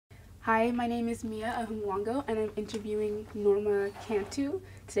Hi, my name is Mia Ahumwango, and I'm interviewing Norma Cantú.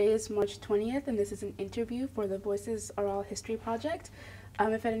 Today is March 20th, and this is an interview for the Voices Oral History Project.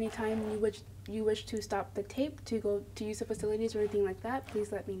 If at any time you wish to stop the tape to go to use the facilities or anything like that,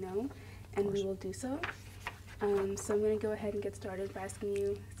 please let me know, and we will do so. So I'm going to go ahead and get started by asking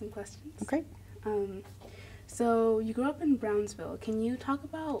you some questions. Okay. So you grew up in Brownsville. Can you talk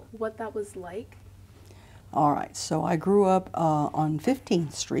about what that was like? All right, so I grew up on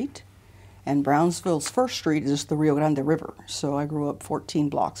 15th Street, and Brownsville's first street is the Rio Grande River. So I grew up 14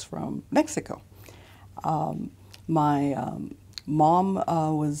 blocks from Mexico. My mom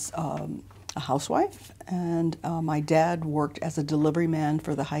was a housewife, and my dad worked as a delivery man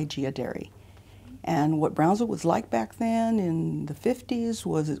for the Hygeia Dairy. And what Brownsville was like back then in the 50s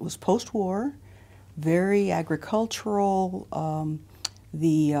was it was post-war, very agricultural.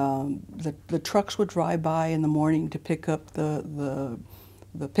 The trucks would drive by in the morning to pick up the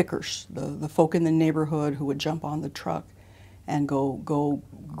pickers, the folk in the neighborhood who would jump on the truck and go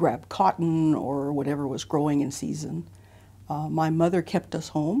grab cotton or whatever was growing in season. My mother kept us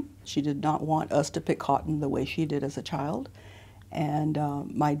home. She did not want us to pick cotton the way she did as a child. And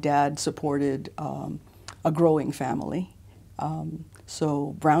my dad supported a growing family.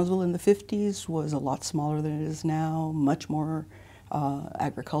 So Brownsville in the 50s was a lot smaller than it is now, much more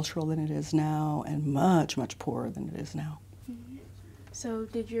agricultural than it is now, and much, much poorer than it is now. Mm-hmm. So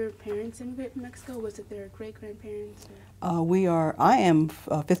did your parents immigrate from Mexico? Was it their great-grandparents? I am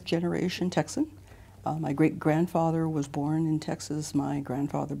fifth generation Texan. My great-grandfather was born in Texas, my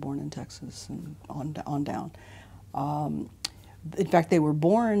grandfather born in Texas, and on down. In fact, they were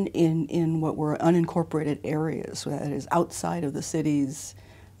born in what were unincorporated areas, so that is outside of the cities,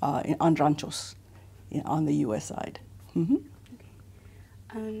 on ranchos, on the U.S. side. Mm-hmm.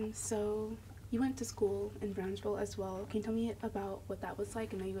 So you went to school in Brownsville as well. Can you tell me about what that was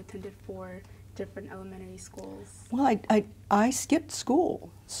like? I know you attended 4 different elementary schools. Well, I skipped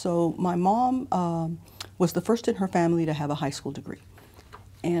school. So my mom was the first in her family to have a high school degree.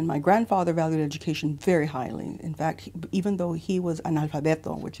 And my grandfather valued education very highly. In fact, even though he was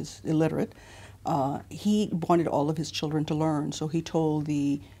analfabeto, which is illiterate, he wanted all of his children to learn. So he told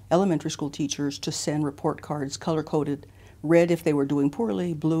the elementary school teachers to send report cards color-coded, red if they were doing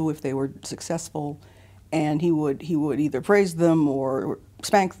poorly, blue if they were successful, and he would either praise them or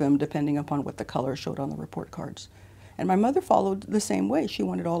spank them depending upon what the color showed on the report cards. And my mother followed the same way. She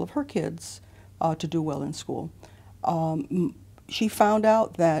wanted all of her kids to do well in school. She found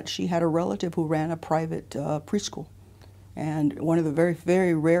out that she had a relative who ran a private preschool, and one of the very,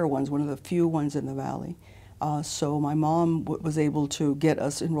 very rare ones, one of the few ones in the valley. So my mom was able to get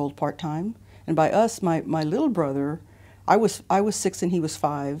us enrolled part-time. And by us, my little brother, I was 6 and he was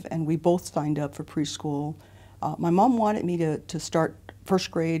 5, and we both signed up for preschool. My mom wanted me to start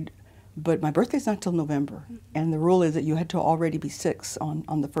first grade, but my birthday's not till November, and the rule is that you had to already be 6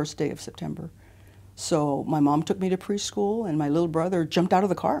 on the first day of September. So my mom took me to preschool, and my little brother jumped out of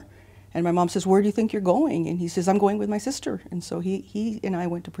the car. And my mom says, "Where do you think you're going?" And he says, "I'm going with my sister." And so he and I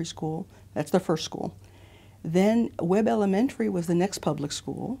went to preschool. That's the first school. Then Webb Elementary was the next public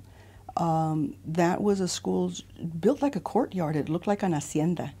school. That was a school built like a courtyard. It looked like an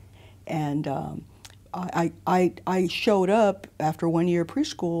hacienda. And I showed up after 1 year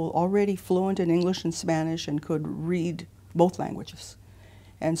preschool already fluent in English and Spanish and could read both languages.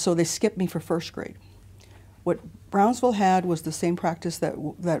 And so they skipped me for first grade. What Brownsville had was the same practice that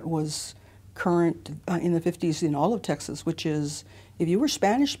was current in the 50s in all of Texas, which is if you were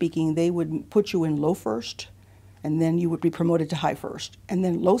Spanish speaking, they would put you in low first, and then you would be promoted to high first, and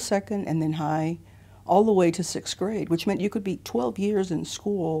then low second, and then high, all the way to 6th grade, which meant you could be 12 years in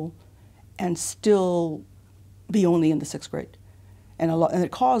school and still be only in the 6th grade. And it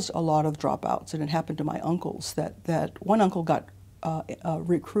caused a lot of dropouts, and it happened to my uncles that one uncle got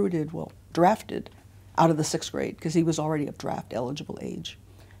drafted out of the 6th grade because he was already of draft eligible age.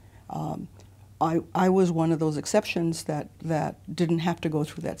 I was one of those exceptions that didn't have to go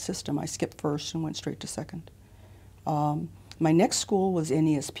through that system. I skipped first and went straight to second. My next school was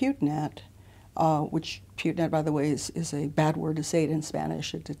NES Putenat, which Putenat, by the way, is a bad word to say it in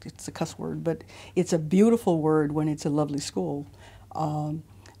Spanish. It's a cuss word, but it's a beautiful word when it's a lovely school.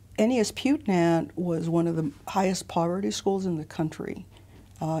 NES Putenat was one of the highest poverty schools in the country.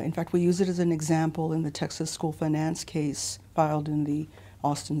 In fact, we use it as an example in the Texas school finance case filed in the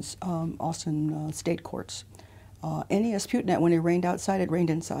Austin state courts. NES Putenat, when it rained outside, it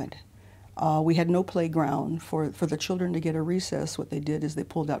rained inside. We had no playground. For the children to get a recess, what they did is they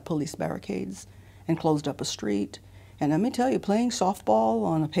pulled out police barricades and closed up a street. And let me tell you, playing softball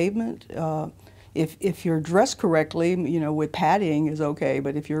on a pavement, If you're dressed correctly, you know, with padding is okay,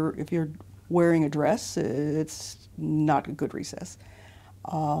 but if you're wearing a dress, it's not a good recess.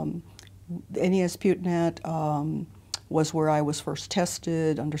 NES PUTNet was where I was first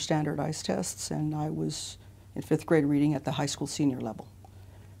tested under standardized tests, and I was in 5th grade reading at the high school senior level.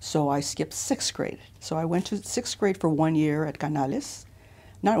 So I skipped 6th grade. So I went to 6th grade for 1 year at Canales.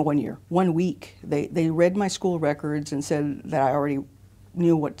 Not 1 year, 1 week. They read my school records and said that I already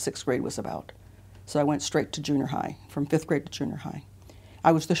knew what 6th grade was about. So I went straight to junior high, from 5th grade to junior high.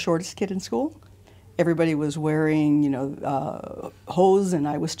 I was the shortest kid in school. Everybody was wearing, you know, hose, and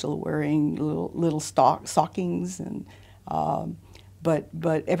I was still wearing little stockings. And but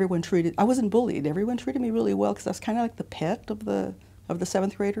everyone treated. I wasn't bullied. Everyone treated me really well because I was kind of like the pet of the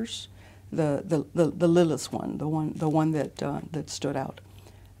 7th graders, the littlest one, the one that stood out.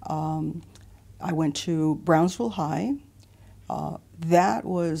 I went to Brownsville High. That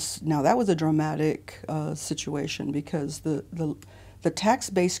was a dramatic situation because the tax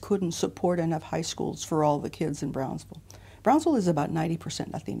base couldn't support enough high schools for all the kids in Brownsville. Brownsville is about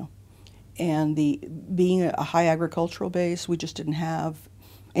 90% Latino, and being a high agricultural base, we just didn't have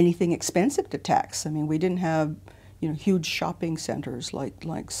anything expensive to tax. I mean, we didn't have, you know, huge shopping centers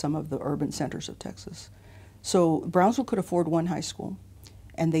like some of the urban centers of Texas. So Brownsville could afford one high school,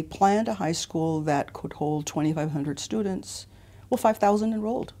 and they planned a high school that could hold 2,500 students. Well, 5,000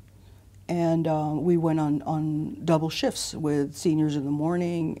 enrolled. And we went on double shifts with seniors in the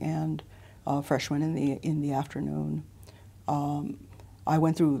morning and freshmen in the afternoon. I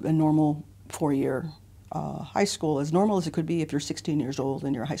went through a normal 4-year high school, as normal as it could be if you're 16 years old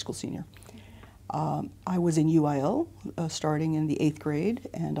and you're a high school senior. I was in UIL starting in the 8th grade,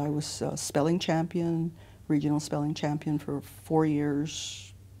 and I was spelling champion, regional spelling champion for 4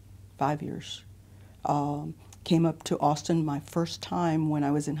 years, 5 years. Came up to Austin my first time when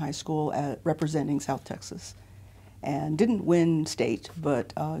I was in high school representing South Texas, and didn't win state,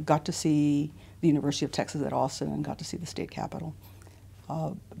 but got to see the University of Texas at Austin and got to see the state capitol.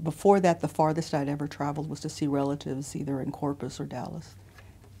 Before that, the farthest I'd ever traveled was to see relatives either in Corpus or Dallas.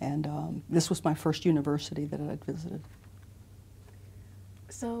 And this was my first university that I'd visited.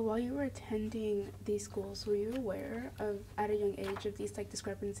 So while you were attending these schools, were you aware of, at a young age, of these like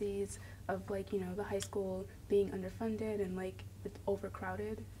discrepancies of like, you know, the high school being underfunded and like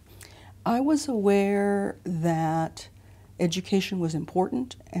overcrowded? I was aware that education was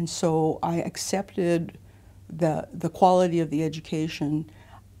important, and so I accepted the quality of the education.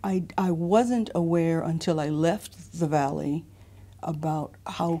 I wasn't aware until I left the Valley about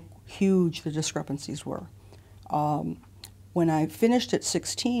how huge the discrepancies were. When I finished at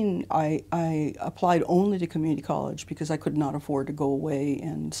 16, I applied only to community college because I could not afford to go away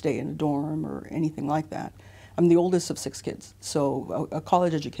and stay in a dorm or anything like that. I'm the oldest of 6 kids, so a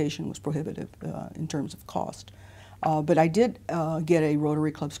college education was prohibitive in terms of cost. But I did get a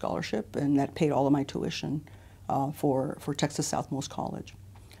Rotary Club scholarship, and that paid all of my tuition for Texas Southmost College.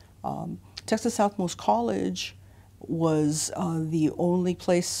 Texas Southmost College was the only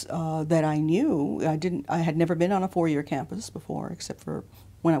place that I knew. I had never been on a 4-year campus before, except for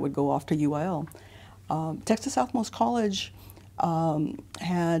when I would go off to UIL. Texas Southmost College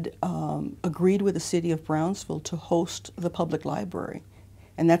had agreed with the city of Brownsville to host the public library,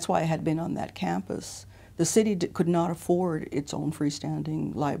 and that's why I had been on that campus. The city could not afford its own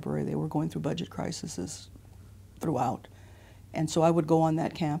freestanding library. They were going through budget crises throughout. And so I would go on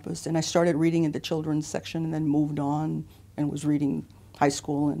that campus, and I started reading in the children's section and then moved on and was reading high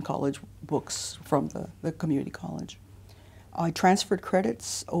school and college books from the community college. I transferred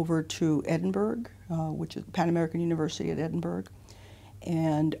credits over to Edinburgh, which is Pan American University at Edinburgh,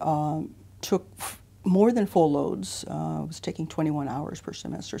 and took more than full loads. I was taking 21 hours per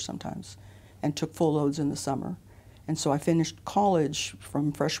semester sometimes, and took full loads in the summer. And so I finished college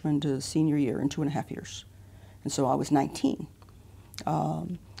from freshman to senior year in 2.5 years. And so I was 19.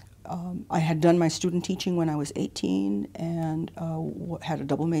 I had done my student teaching when I was 18 and had a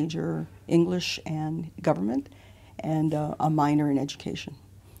double major, English and government, and a minor in education.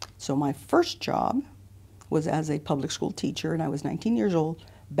 So my first job was as a public school teacher, and I was 19 years old,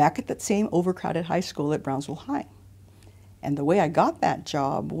 back at that same overcrowded high school at Brownsville High. And the way I got that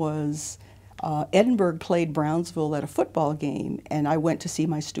job was Edinburgh played Brownsville at a football game, and I went to see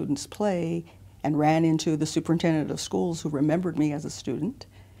my students play and ran into the superintendent of schools who remembered me as a student.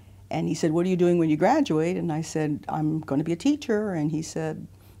 And he said, "What are you doing when you graduate?" And I said, "I'm going to be a teacher." And he said,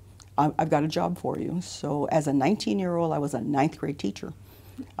 "I've got a job for you." So as a 19-year-old, I was a 9th grade teacher.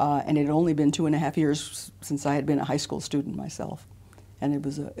 And it had only been 2.5 years since I had been a high school student myself. And it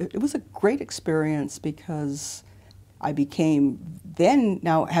was a great experience because I became, then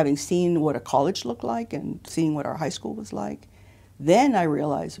now having seen what a college looked like and seeing what our high school was like, then I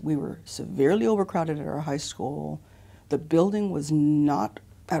realized we were severely overcrowded at our high school. The building was not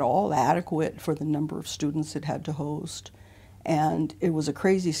at all adequate for the number of students it had to host. And it was a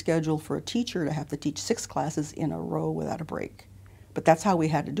crazy schedule for a teacher to have to teach 6 classes in a row without a break. But that's how we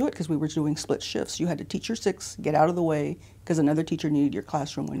had to do it because we were doing split shifts. You had to teach your 6, get out of the way, because another teacher needed your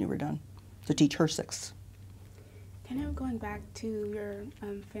classroom when you were done to teach her 6. Kind of going back to your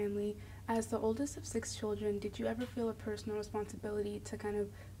family, as the oldest of 6 children, did you ever feel a personal responsibility to kind of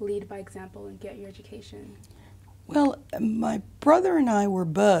lead by example and get your education? Well, my brother and I were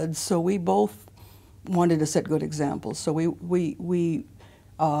buds, so we both wanted to set good examples. So we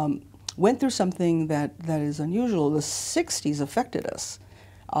went through something that is unusual. The 60s affected us.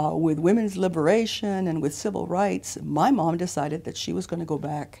 With women's liberation and with civil rights, my mom decided that she was going to go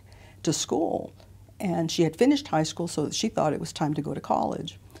back to school. And she had finished high school, so she thought it was time to go to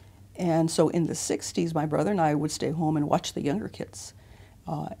college. And so in the 60s, my brother and I would stay home and watch the younger kids.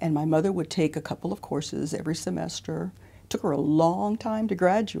 And my mother would take a couple of courses every semester. It took her a long time to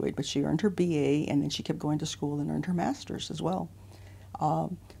graduate, but she earned her BA, and then she kept going to school and earned her master's as well.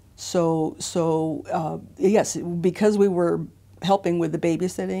 Yes, because we were helping with the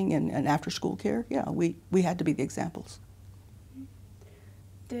babysitting and after-school care, yeah, we had to be the examples.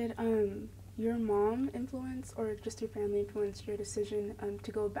 Did your mom influence, or just your family influence your decision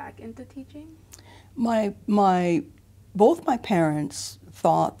to go back into teaching? Both my parents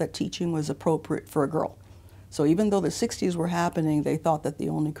thought that teaching was appropriate for a girl. So even though the 60s were happening, they thought that the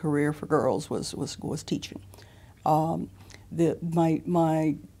only career for girls was teaching. My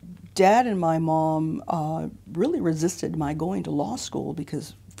dad and my mom really resisted my going to law school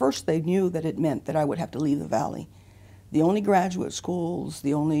because first they knew that it meant that I would have to leave the Valley. The only graduate schools,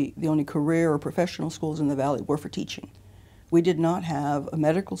 the only career or professional schools in the Valley were for teaching. We did not have a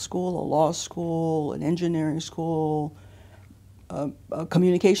medical school, a law school, an engineering school, a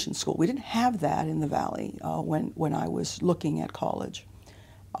communication school. We didn't have that in the Valley when I was looking at college.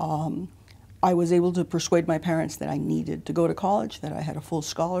 I was able to persuade my parents that I needed to go to college, that I had a full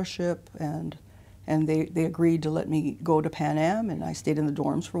scholarship, and they agreed to let me go to Pan Am, and I stayed in the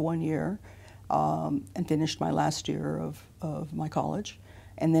dorms for 1 year and finished my last year of my college.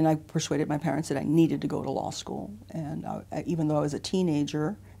 And then I persuaded my parents that I needed to go to law school. And even though I was a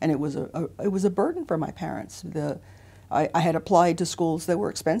teenager, and it was a burden for my parents. I had applied to schools that were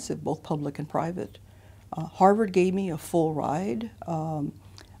expensive, both public and private. Harvard gave me a full ride.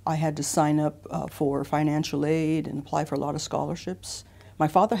 I had to sign up for financial aid and apply for a lot of scholarships. My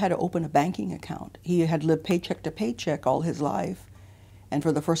father had to open a banking account. He had lived paycheck to paycheck all his life. And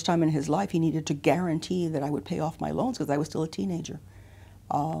for the first time in his life, he needed to guarantee that I would pay off my loans because I was still a teenager.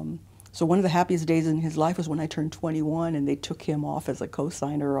 So one of the happiest days in his life was when I turned 21 and they took him off as a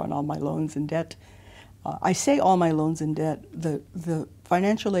co-signer on all my loans and debt. I say all my loans and debt. The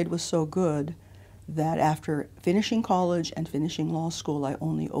financial aid was so good that after finishing college and finishing law school, I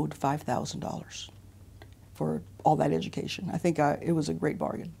only owed $5,000 for all that education. I think it was a great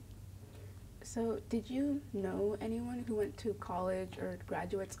bargain. So did you know anyone who went to college or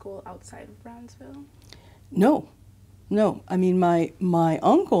graduate school outside of Brownsville? No. I mean, my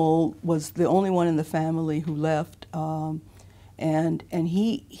uncle was the only one in the family who left, and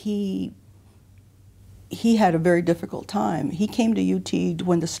he had a very difficult time. He came to UT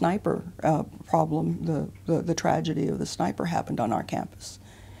when the sniper problem, the tragedy of the sniper happened on our campus.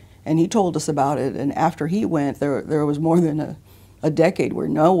 And he told us about it, and after he went, there was more than a decade where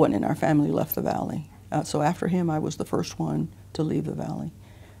no one in our family left the Valley. So after him, I was the first one to leave the Valley.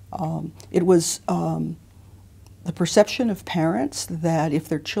 It was the perception of parents that if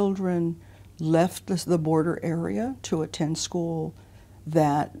their children left the border area to attend school,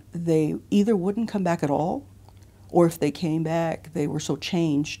 that they either wouldn't come back at all, or if they came back, they were so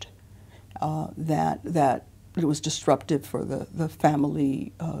changed that it was disruptive for the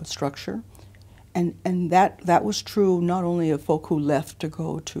family structure. And that was true not only of folk who left to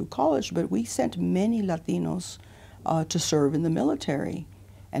go to college, but we sent many Latinos to serve in the military.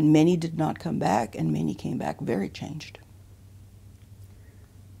 And many did not come back, and many came back very changed.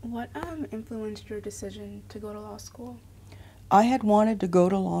 What influenced your decision to go to law school? I had wanted to go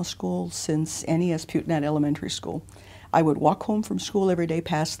to law school since NES Putenat Elementary School. I would walk home from school every day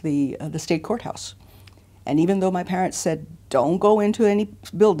past the state courthouse. And even though my parents said, don't go into any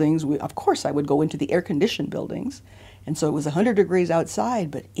buildings, of course I would go into the air-conditioned buildings. And so it was 100 degrees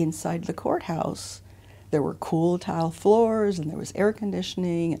outside, but inside the courthouse, there were cool tile floors, and there was air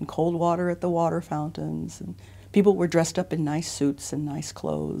conditioning and cold water at the water fountains. And people were dressed up in nice suits and nice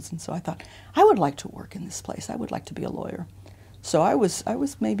clothes, and so I thought, I would like to work in this place. I would like to be a lawyer. So I was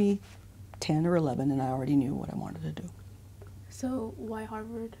maybe 10 or 11, and I already knew what I wanted to do. So why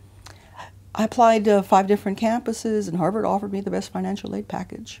Harvard? I applied to 5 different campuses, and Harvard offered me the best financial aid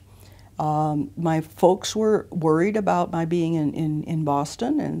package. My folks were worried about my being in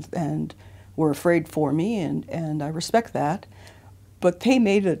Boston and were afraid for me, and I respect that. But they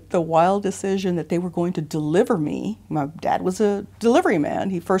made the wild decision that they were going to deliver me. My dad was a delivery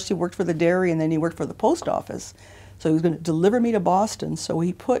man. First he worked for the dairy, and then he worked for the post office. So he was going to deliver me to Boston. So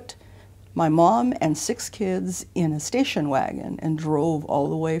he put my mom and 6 kids in a station wagon and drove all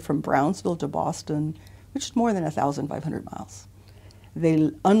the way from Brownsville to Boston, which is more than 1,500 miles. They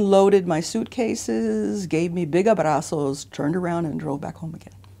unloaded my suitcases, gave me big abrazos, turned around, and drove back home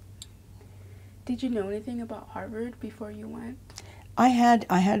again. Did you know anything about Harvard before you went? I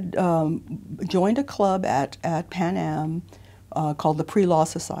had joined a club at Pan Am called the Pre-Law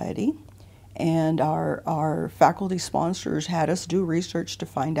Society, and our faculty sponsors had us do research to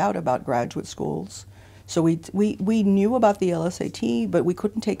find out about graduate schools. So we knew about the LSAT, but we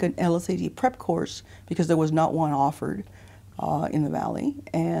couldn't take an LSAT prep course because there was not one offered in the Valley.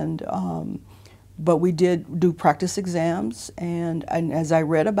 And but we did do practice exams, and as I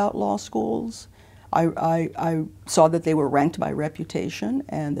read about law schools, I saw that they were ranked by reputation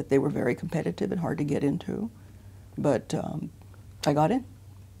and that they were very competitive and hard to get into. But I got in.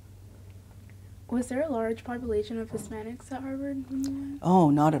 Was there a large population of Hispanics at Harvard when you went? Oh,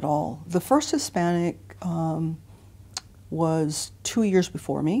 not at all. The first Hispanic was 2 years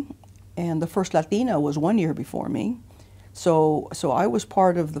before me, and the first Latina was 1 year before me. So I was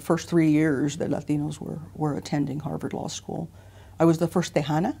part of the first 3 years that Latinos were attending Harvard Law School. I was the first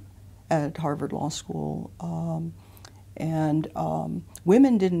Tejana at Harvard Law School, and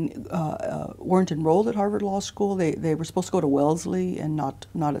women weren't enrolled at Harvard Law School. They were supposed to go to Wellesley and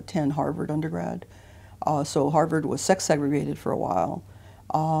not attend Harvard undergrad. So Harvard was sex segregated for a while.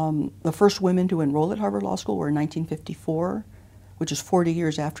 The first women to enroll at Harvard Law School were in 1954, which is 40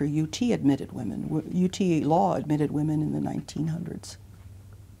 years after UT admitted women. UT law admitted women in the 1900s.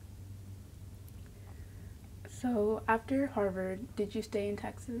 So after Harvard, did you stay in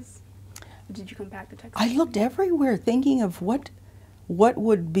Texas? Or did you come back to Texas? I looked everywhere thinking of what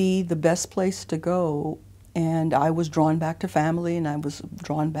would be the best place to go, and I was drawn back to family, and I was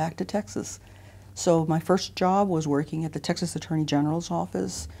drawn back to Texas. So my first job was working at the Texas Attorney General's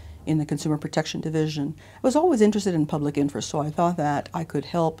office in the Consumer Protection Division. I was always interested in public interest, so I thought that I could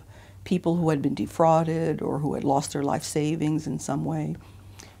help people who had been defrauded or who had lost their life savings in some way.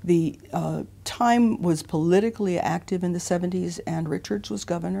 The time was politically active in the 70s, and Richards was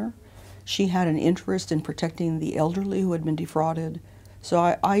governor. She had an interest in protecting the elderly who had been defrauded. So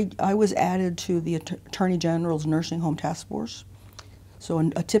I was added to the Attorney General's Nursing Home Task Force.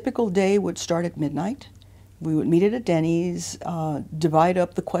 So a typical day would start at midnight. We would meet at a Denny's, divide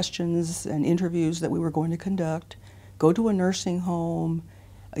up the questions and interviews that we were going to conduct, go to a nursing home,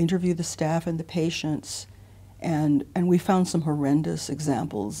 interview the staff and the patients, and we found some horrendous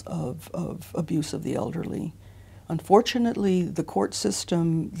examples of abuse of the elderly. Unfortunately, the court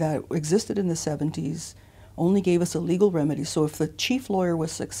system that existed in the 70s only gave us a legal remedy. So if the chief lawyer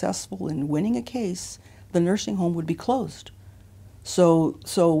was successful in winning a case, the nursing home would be closed. So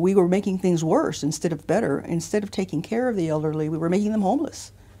we were making things worse instead of better. Instead of taking care of the elderly, we were making them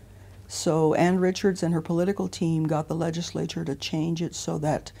homeless. So Ann Richards and her political team got the legislature to change it so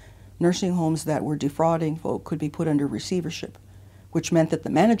that nursing homes that were defrauding folk could be put under receivership, which meant that the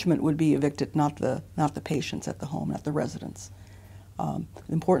management would be evicted, not the patients at the home, not the residents. The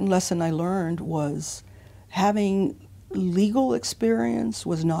important lesson I learned was having legal experience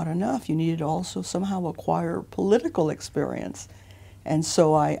was not enough. You needed to also somehow acquire political experience. And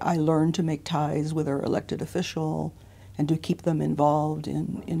so I learned to make ties with our elected official and to keep them involved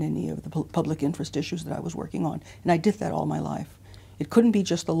in any of the public interest issues that I was working on. And I did that all my life. It couldn't be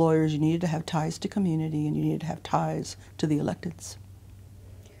just the lawyers. You needed to have ties to community, and you needed to have ties to the electeds.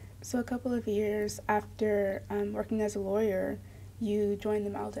 So a couple of years after working as a lawyer, you joined the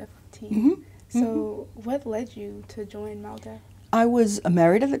MALDEF team. Mm-hmm. So what led you to join MALDEF? I was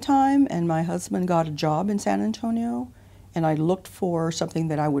married at the time, and my husband got a job in San Antonio, and I looked for something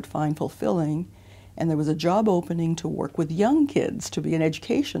that I would find fulfilling, and there was a job opening to work with young kids, to be an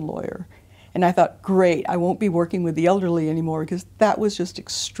education lawyer. And I thought, great, I won't be working with the elderly anymore, because that was just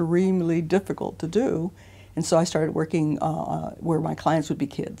extremely difficult to do. And so I started working where my clients would be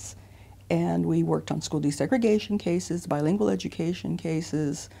kids. And we worked on school desegregation cases, bilingual education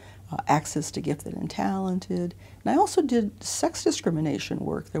cases, access to gifted and talented. And I also did sex discrimination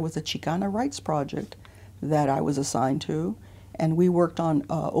work. There was a Chicana Rights Project that I was assigned to, and we worked on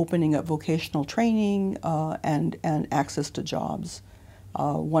opening up vocational training and access to jobs.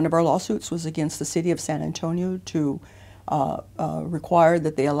 One of our lawsuits was against the city of San Antonio to require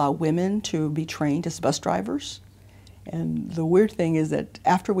that they allow women to be trained as bus drivers. And the weird thing is that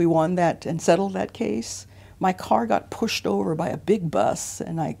after we won that and settled that case, my car got pushed over by a big bus,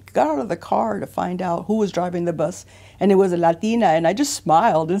 and I got out of the car to find out who was driving the bus, and it was a Latina, and I just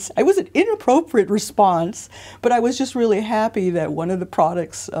smiled. It was an inappropriate response, but I was just really happy that one of the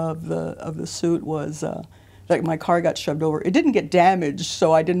products of the suit was that my car got shoved over. It didn't get damaged,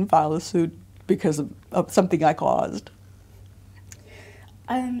 so I didn't file a suit because of something I caused.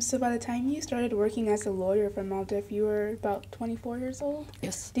 So by the time you started working as a lawyer for Maldiv, you were about 24 years old?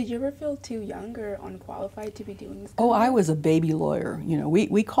 Yes. Did you ever feel too young or unqualified to be doing this? Oh, I was a baby lawyer. You know,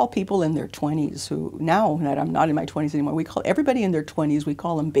 we call people in their 20s who, now that I'm not in my 20s anymore, we call everybody in their 20s, we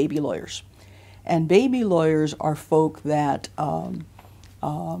call them baby lawyers. And baby lawyers are folk that are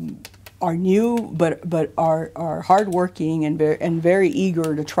new but are hardworking and very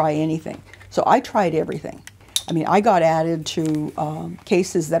eager to try anything. So I tried everything. I mean, I got added to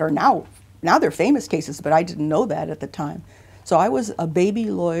cases that are now they're famous cases, but I didn't know that at the time. So I was a baby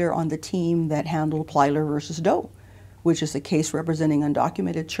lawyer on the team that handled Plyler versus Doe, which is a case representing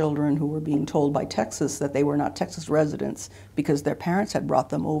undocumented children who were being told by Texas that they were not Texas residents because their parents had brought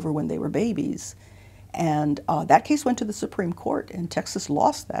them over when they were babies. And that case went to the Supreme Court, and Texas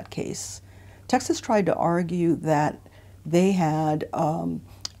lost that case. Texas tried to argue that they had a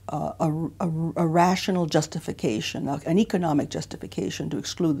rational justification, an economic justification to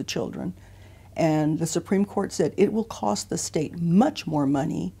exclude the children. And the Supreme Court said it will cost the state much more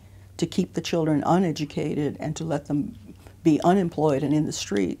money to keep the children uneducated and to let them be unemployed and in the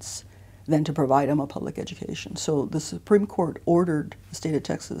streets than to provide them a public education. So the Supreme Court ordered the state of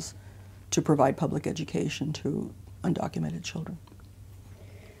Texas to provide public education to undocumented children.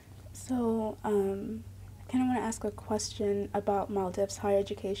 So, I kind of want to ask a question about Maldiv's higher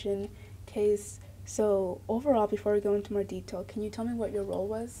education case. So overall, before we go into more detail, can you tell me what your role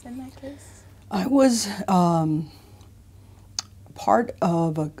was in that case? I was part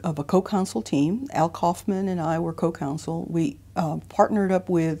of a co-counsel team. Al Kaufman and I were co-counsel. We partnered up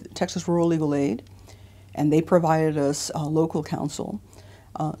with Texas Rural Legal Aid, and they provided us local counsel.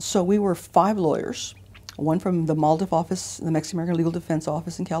 So we were 5 lawyers, one from the Maldiv office, the Mexican American Legal Defense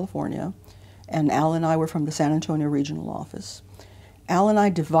Office in California, and Al and I were from the San Antonio Regional Office. Al and I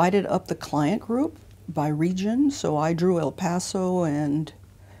divided up the client group by region, so I drew El Paso and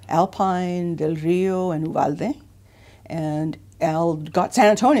Alpine, Del Rio, and Uvalde, and Al got San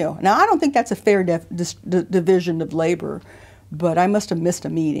Antonio. Now, I don't think that's a fair division of labor, but I must have missed a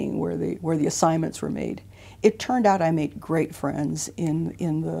meeting where the assignments were made. It turned out I made great friends in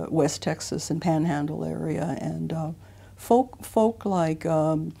the West Texas and Panhandle area, and folk like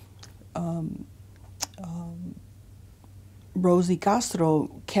Rosie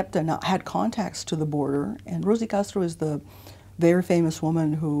Castro had contacts to the border, and Rosie Castro is the very famous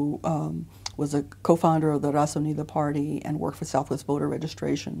woman who was a co-founder of the Raza Unida Party and worked for Southwest Voter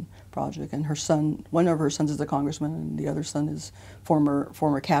Registration Project. And her son, one of her sons is a congressman, and the other son is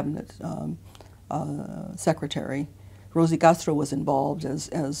former cabinet secretary. Rosie Castro was involved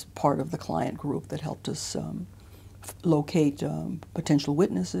as part of the client group that helped us locate potential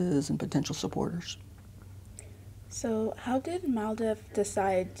witnesses and potential supporters. So how did Maldiv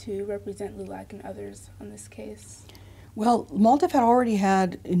decide to represent LULAC and others on this case? Well, Maldiv had already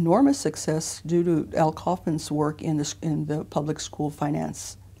had enormous success due to Al Kaufman's work in the public school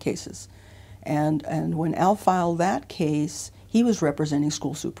finance cases. And when Al filed that case, he was representing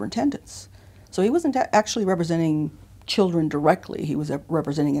school superintendents. So he wasn't actually representing children directly, he was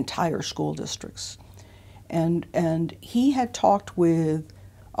representing entire school districts. And he had talked with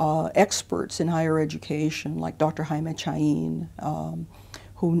experts in higher education, like Dr. Jaime Chain,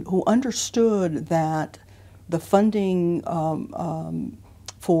 who understood that the funding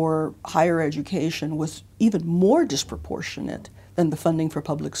for higher education was even more disproportionate than the funding for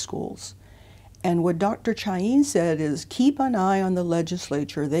public schools. And what Dr. Chain said is, keep an eye on the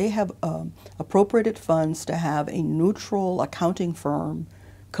legislature. They have appropriated funds to have a neutral accounting firm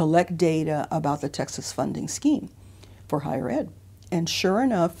collect data about the Texas funding scheme for higher ed. And sure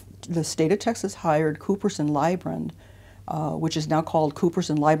enough, the state of Texas hired Coopers & Lybrand, which is now called Coopers &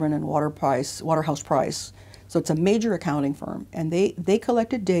 Lybrand and Waterhouse Price. So it's a major accounting firm. And they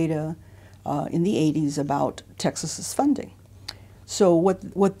collected data in the 80s about Texas's funding. So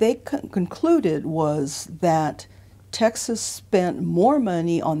what they concluded was that Texas spent more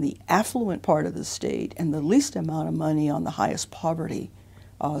money on the affluent part of the state and the least amount of money on the highest poverty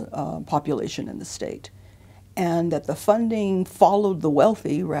population in the state. and that the funding followed the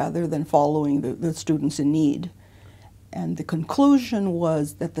wealthy rather than following the students in need. And the conclusion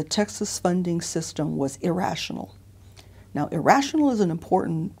was that the Texas funding system was irrational. Now, irrational is an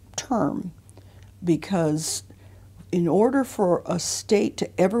important term because in order for a state to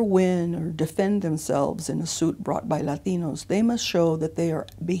ever win or defend themselves in a suit brought by Latinos, they must show that they are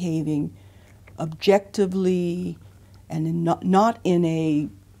behaving objectively and not in a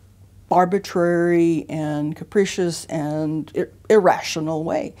arbitrary and capricious and irrational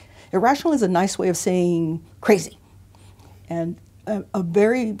way. Irrational is a nice way of saying crazy. And a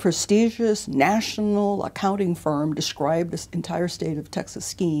very prestigious national accounting firm described this entire state of Texas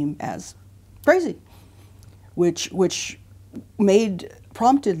scheme as crazy, which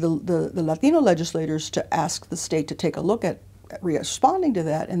prompted the Latino legislators to ask the state to take a look at responding to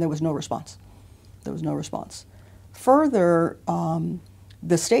that, and there was no response. There was no response. Further,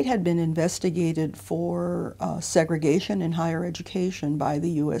 the state had been investigated for segregation in higher education by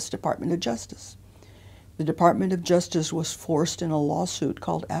the U.S. Department of Justice. The Department of Justice was forced in a lawsuit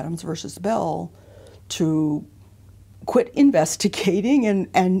called Adams versus Bell to quit investigating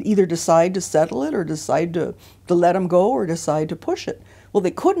and either decide to settle it or decide to let them go or decide to push it. Well,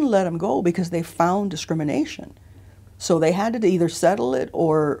 they couldn't let them go because they found discrimination. So they had to either settle it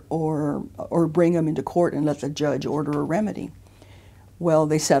or bring them into court and let the judge order a remedy. Well,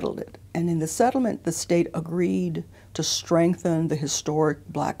 they settled it. And in the settlement, the state agreed to strengthen the historic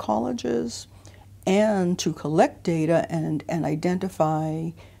black colleges and to collect data and identify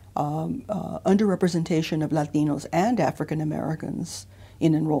underrepresentation of Latinos and African Americans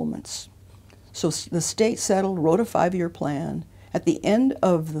in enrollments. So the state settled, wrote a 5-year plan. At the end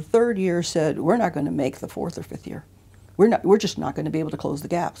of the 3rd year said, we're not going to make the 4th or 5th year. We're just not going to be able to close the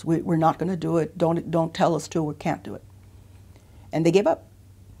gaps. We're not going to do it. Don't tell us to. We can't do it. And they gave up.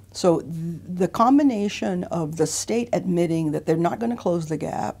 So the combination of the state admitting that they're not going to close the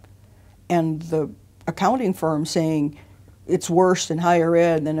gap and the accounting firm saying it's worse in higher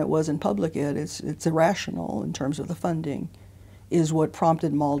ed than it was in public ed, it's irrational in terms of the funding, is what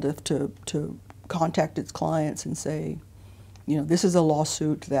prompted MALDIF to contact its clients and say, you know, this is a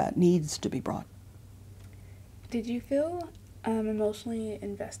lawsuit that needs to be brought. Did you feel emotionally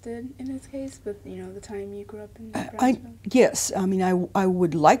invested in this case with, you know, the time you grew up in Brownsville? Yes. I mean, I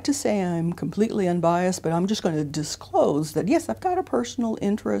would like to say I'm completely unbiased, but I'm just going to disclose that, yes, I've got a personal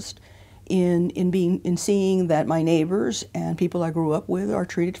interest in seeing that my neighbors and people I grew up with are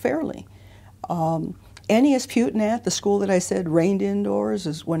treated fairly. NES Putinat, the school that I said rained indoors,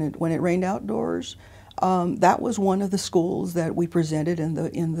 is when it rained outdoors. That was one of the schools that we presented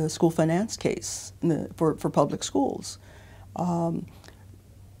in the school finance case for public schools.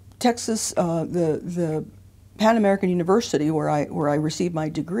 Texas, the Pan American University, where I received my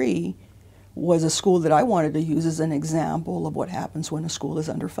degree, was a school that I wanted to use as an example of what happens when a school is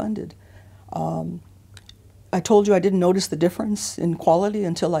underfunded. I told you I didn't notice the difference in quality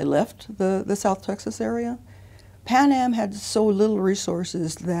until I left the South Texas area. Pan Am had so little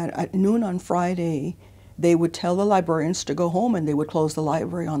resources that at noon on Friday, they would tell the librarians to go home and they would close the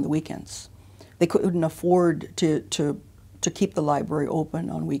library on the weekends. They couldn't afford to keep the library open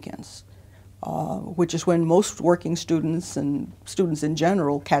on weekends, which is when most working students and students in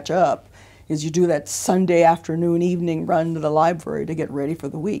general catch up, is you do that Sunday afternoon, evening run to the library to get ready for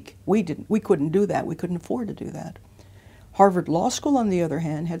the week. We couldn't do that. We couldn't afford to do that. Harvard Law School, on the other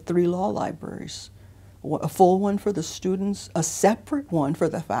hand, had 3 law libraries, a full one for the students, a separate one for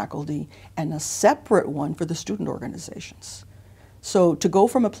the faculty, and a separate one for the student organizations. So to go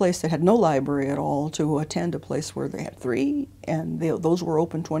from a place that had no library at all to attend a place where they had 3, and those were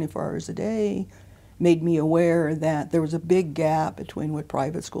open 24 hours a day, made me aware that there was a big gap between what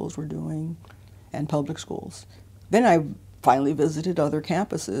private schools were doing and public schools. Then I finally visited other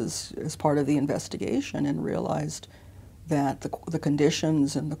campuses as part of the investigation and realized that the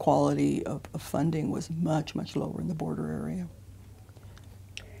conditions and the quality of funding was much, much lower in the border area.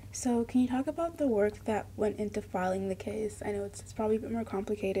 So can you talk about the work that went into filing the case? I know it's probably a bit more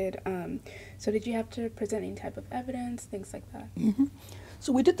complicated. So did you have to present any type of evidence, things like that? Mm-hmm.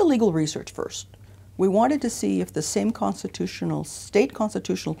 So we did the legal research first. We wanted to see if the same state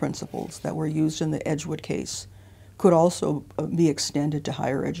constitutional principles that were used in the Edgewood case could also be extended to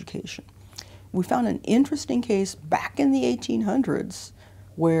higher education. We found an interesting case back in the 1800s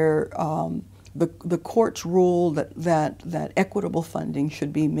where the courts ruled that equitable funding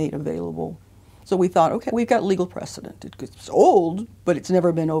should be made available. So we thought, okay, we've got legal precedent. It's old, but it's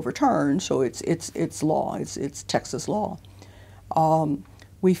never been overturned, so it's law. It's Texas law.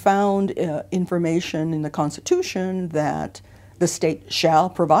 We found information in the Constitution that the state shall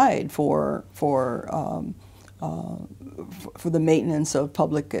provide for for the maintenance of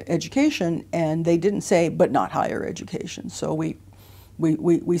public education, and they didn't say, but not higher education. So we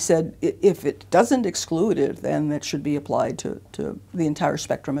said if it doesn't exclude it, then it should be applied to the entire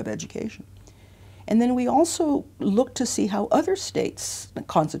spectrum of education. And then we also looked to see how other states'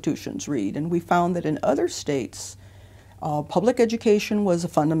 constitutions read, and we found that in other states, public education was a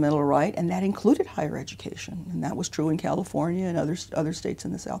fundamental right, and that included higher education, and that was true in California and other states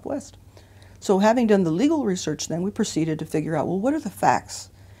in the Southwest. So having done the legal research then, we proceeded to figure out, well, what are the facts?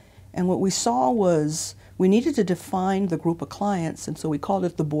 And what we saw was we needed to define the group of clients, and so we called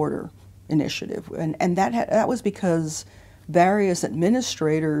it the Border Initiative. And that was because various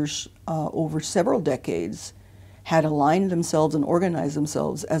administrators over several decades had aligned themselves and organized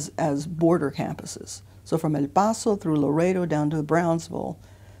themselves as border campuses. So from El Paso through Laredo down to Brownsville,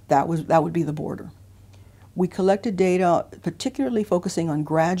 that would be the border. We collected data particularly focusing on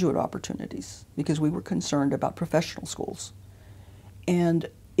graduate opportunities because we were concerned about professional schools. And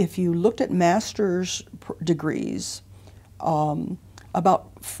if you looked at master's degrees,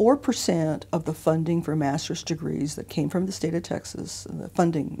 about 4% of the funding for master's degrees that came from the state of Texas, the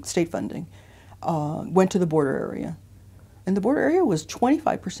state funding, went to the border area. And the border area was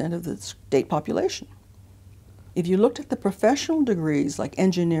 25% of the state population. If you looked at the professional degrees like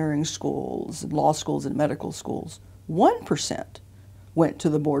engineering schools, law schools, and medical schools, 1% went to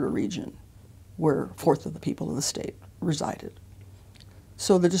the border region where 1/4 of the people of the state resided.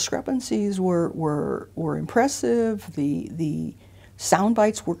 So the discrepancies were impressive. The sound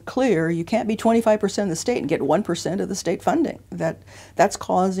bites were clear. You can't be 25% of the state and get 1% of the state funding. That's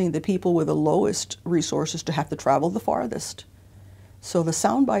causing the people with the lowest resources to have to travel the farthest. So the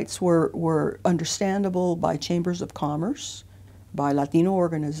sound bites were understandable by chambers of commerce, by Latino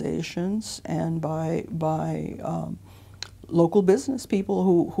organizations, and by local business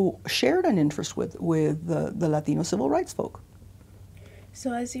people who shared an interest with the Latino civil rights folk.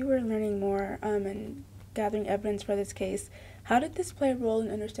 So as you were learning more and gathering evidence for this case, how did this play a role in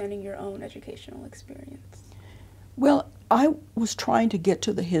understanding your own educational experience? Well, I was trying to get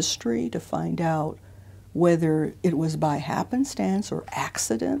to the history to find out whether it was by happenstance or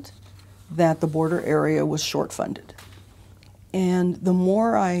accident that the border area was short-funded. And the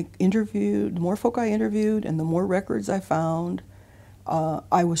more I interviewed, the more folk I interviewed, and the more records I found,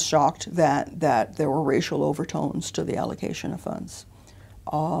 I was shocked that there were racial overtones to the allocation of funds.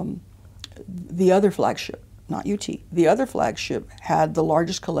 The other flagship, not UT, the other flagship had the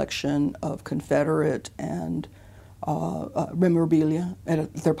largest collection of Confederate and memorabilia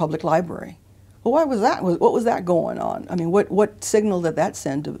at their public library. Well, why was that? What was that going on? I mean, what signal did that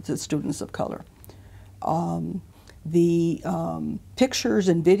send to students of color? The pictures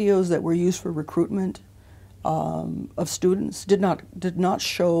and videos that were used for recruitment of students did not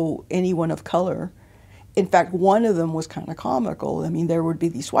show anyone of color. In fact, one of them was kind of comical. I mean, there would be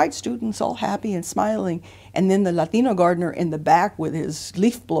these white students all happy and smiling, and then the Latino gardener in the back with his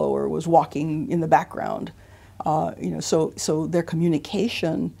leaf blower was walking in the background. So their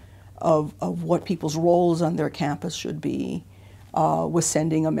communication of what people's roles on their campus should be was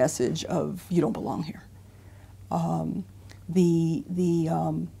sending a message of, you don't belong here.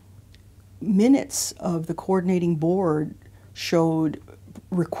 The minutes of the coordinating board showed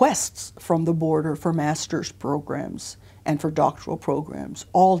requests from the border for master's programs and for doctoral programs,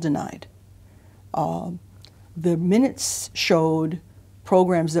 all denied. The minutes showed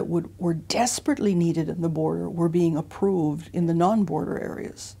programs that were desperately needed in the border were being approved in the non-border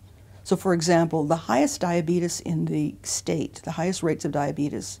areas. So for example, the highest diabetes in the state, the highest rates of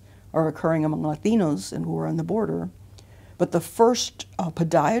diabetes are occurring among Latinos and who are on the border. But the first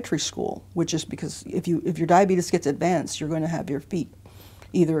podiatry school, which is because if your diabetes gets advanced, you're going to have your feet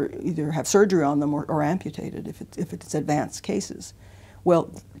either have surgery on them or amputated if it's advanced cases. Well,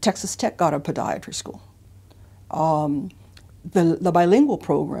 Texas Tech got a podiatry school. The bilingual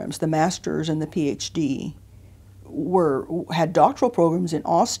programs, the master's and the PhD, had doctoral programs in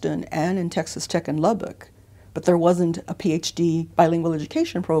Austin and in Texas Tech and Lubbock, but there wasn't a PhD bilingual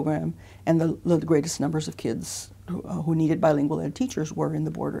education program, and the greatest numbers of kids who needed bilingual ed teachers were in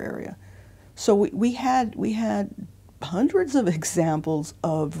the border area. So we had hundreds of examples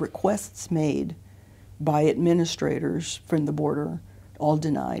of requests made by administrators from the border, all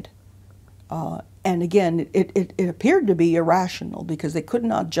denied. And again, it appeared to be irrational because they could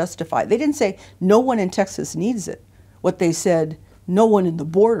not justify. They didn't say, no one in Texas needs it. What they said, no one in the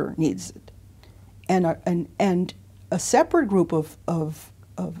border needs it. And a separate group of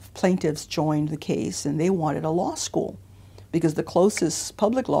plaintiffs joined the case, and they wanted a law school because the closest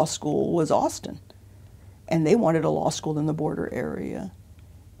public law school was Austin. And they wanted a law school in the border area.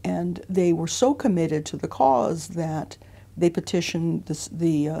 And they were so committed to the cause that they petitioned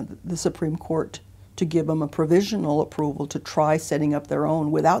the Supreme Court to give them a provisional approval to try setting up their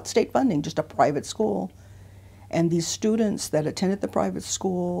own without state funding, just a private school. And these students that attended the private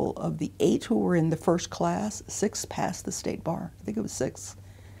school, of the 8 who were in the first class, 6 passed the state bar. I think it was 6.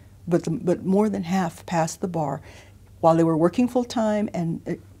 But more than half passed the bar while they were working full-time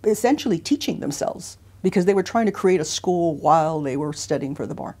and essentially teaching themselves, because they were trying to create a school while they were studying for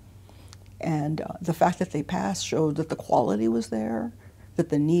the bar. And the fact that they passed showed that the quality was there, that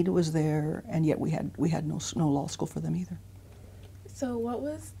the need was there, and yet we had no law school for them either. So what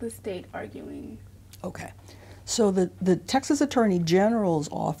was the state arguing? Okay. So the Texas Attorney General's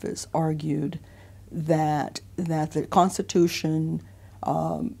office argued that the Constitution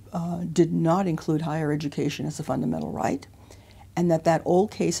did not include higher education as a fundamental right, and that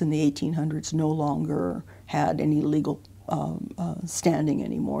old case in the 1800s no longer had any legal standing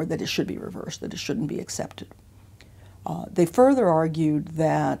anymore, that it should be reversed, that it shouldn't be accepted. They further argued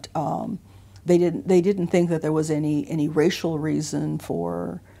that they didn't think that there was any racial reason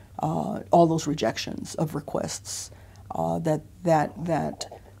for all those rejections of requests, that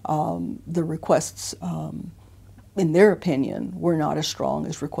the requests, in their opinion, were not as strong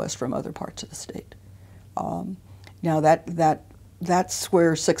as requests from other parts of the state. Now that's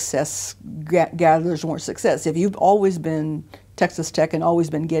where success gathers more success. If you've always been Texas Tech and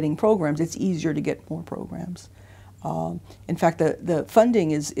always been getting programs, it's easier to get more programs. In fact, the funding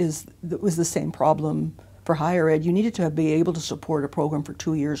was the same problem for higher ed. You needed to be able to support a program for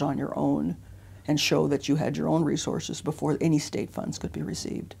 2 years on your own and show that you had your own resources before any state funds could be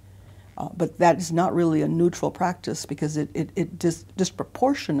received. But that is not really a neutral practice, because it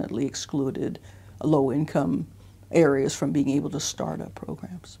disproportionately excluded low-income areas from being able to start up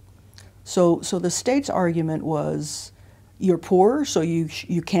programs. So the state's argument was, you're poor, so you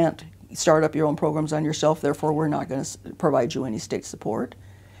can't start up your own programs on yourself, therefore we're not going to provide you any state support,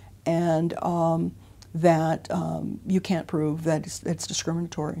 and that you can't prove that it's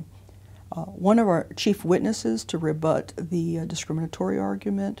discriminatory. One of our chief witnesses to rebut the discriminatory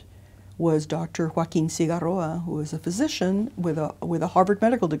argument was Dr. Joaquin Cigarroa, who is a physician with a Harvard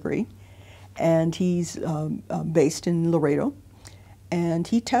medical degree, and he's based in Laredo. And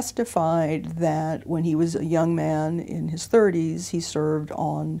he testified that when he was a young man in his 30s, he served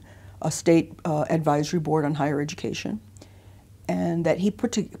on a state advisory board on higher education, and that he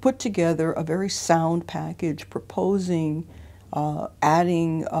put together a very sound package proposing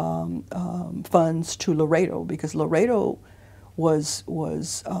adding funds to Laredo, because Laredo was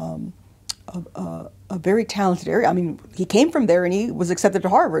a very talented area. I mean, he came from there and he was accepted to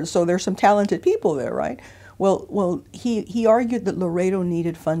Harvard, so there's some talented people there, right? Well, he argued that Laredo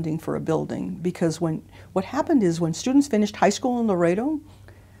needed funding for a building, because what happened is when students finished high school in Laredo,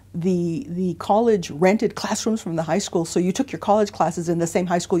 the college rented classrooms from the high school, so you took your college classes in the same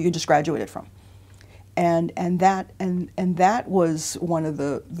high school you just graduated from, and that was one of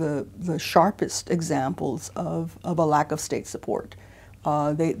the sharpest examples of a lack of state support.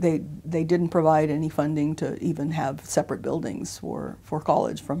 They didn't provide any funding to even have separate buildings for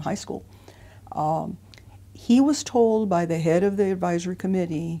college from high school. He was told by the head of the advisory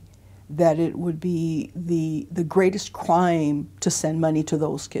committee that it would be the greatest crime to send money to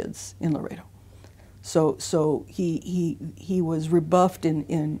those kids in Laredo. So he was rebuffed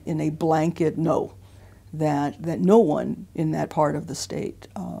in a blanket no, that no one in that part of the state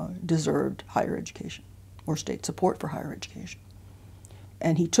deserved higher education or state support for higher education.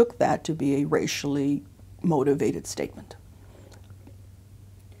 And he took that to be a racially motivated statement.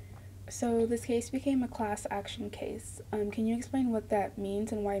 So this case became a class action case. Can you explain what that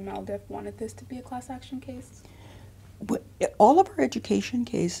means and why MALDEF wanted this to be a class action case? But all of our education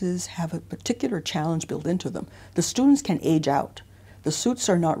cases have a particular challenge built into them. The students can age out. The suits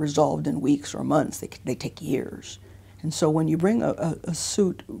are not resolved in weeks or months. They take years. And so when you bring a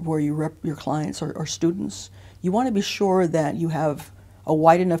suit where your clients are students, you want to be sure that you have a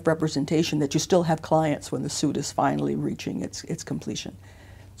wide enough representation that you still have clients when the suit is finally reaching its completion.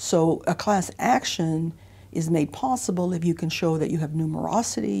 So a class action is made possible if you can show that you have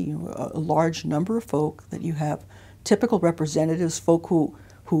numerosity, a large number of folk, that you have typical representatives, folk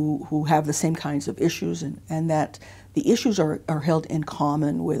who have the same kinds of issues, and that the issues are held in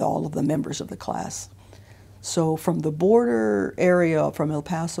common with all of the members of the class. So from the border area, from El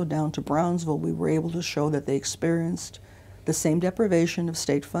Paso down to Brownsville, we were able to show that they experienced the same deprivation of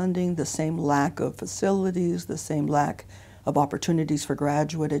state funding, the same lack of facilities, the same lack of opportunities for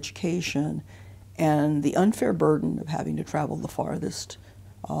graduate education, and the unfair burden of having to travel the farthest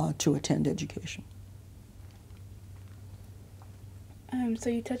to attend education. So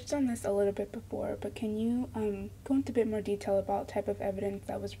you touched on this a little bit before, but can you go into a bit more detail about type of evidence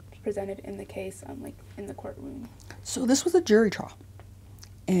that was presented in the case, like in the courtroom? So this was a jury trial.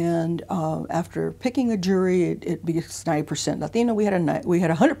 And after picking a jury, it was 90% Latino. We had a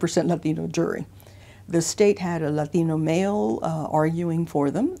 100% Latino jury. The state had a Latino male arguing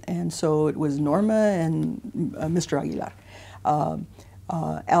for them, and so it was Norma and Mr. Aguilar.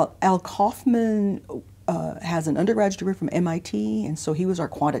 Al Kaufman has an undergraduate degree from MIT, and so he was our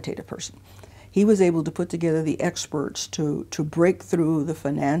quantitative person. He was able to put together the experts to break through the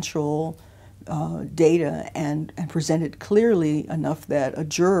financial data and present it clearly enough that a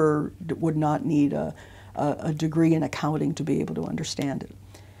juror would not need a degree in accounting to be able to understand it.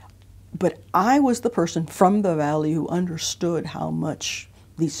 But I was the person from the Valley who understood how much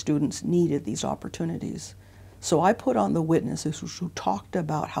these students needed these opportunities. So I put on the witnesses who talked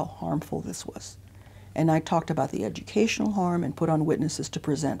about how harmful this was. And I talked about the educational harm and put on witnesses to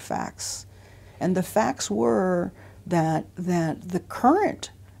present facts. And the facts were that the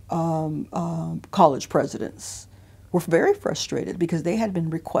current college presidents were very frustrated because they had been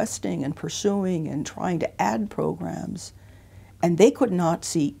requesting and pursuing and trying to add programs, and they could not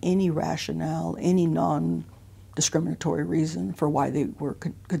see any rationale, any non-discriminatory reason for why they were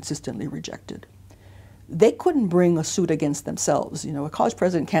consistently rejected. They couldn't bring a suit against themselves. You know, a college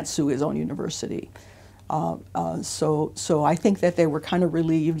president can't sue his own university. So I think that they were kind of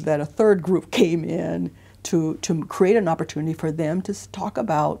relieved that a third group came in to create an opportunity for them to talk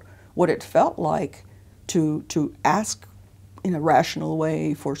about what it felt like to ask in a rational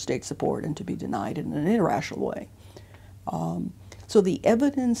way for state support and to be denied in an irrational way. So the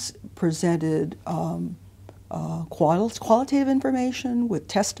evidence presented qualitative information with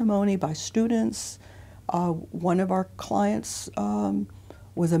testimony by students. One of our clients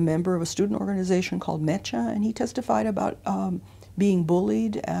was a member of a student organization called Mecha, and he testified about being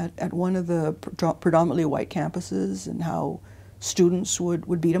bullied at one of the predominantly white campuses and how students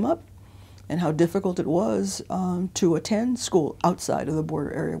would beat him up and how difficult it was to attend school outside of the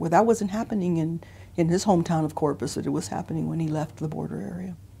border area. Well, that wasn't happening in his hometown of Corpus, it was happening when he left the border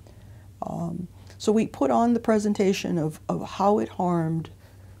area. So we put on the presentation of how it harmed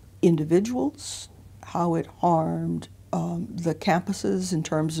individuals, how it harmed the campuses in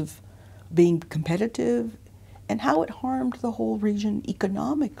terms of being competitive, and how it harmed the whole region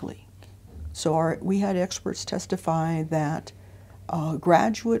economically. So we had experts testify that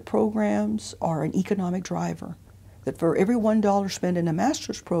graduate programs are an economic driver, that for every $1 spent in a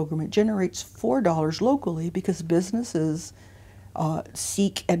master's program, it generates $4 locally because businesses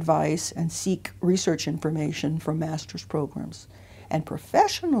seek advice and seek research information from master's programs. And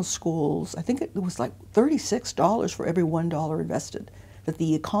professional schools, I think it was like $36 for every $1 invested, that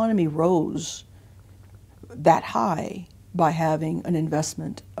the economy rose that high by having an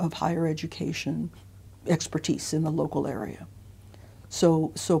investment of higher education expertise in the local area.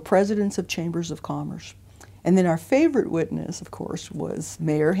 So presidents of chambers of commerce. And then our favorite witness, of course, was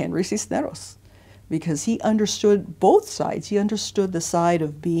Mayor Henry Cisneros, because he understood both sides. He understood the side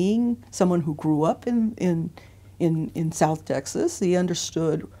of being someone who grew up in South Texas. He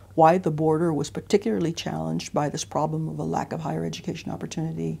understood why the border was particularly challenged by this problem of a lack of higher education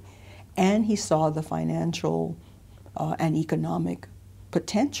opportunity. And he saw the financial and economic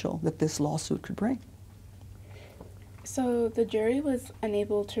potential that this lawsuit could bring. So the jury was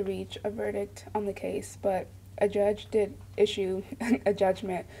unable to reach a verdict on the case, but a judge did issue a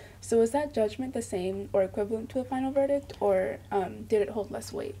judgment. So was that judgment the same or equivalent to a final verdict, or did it hold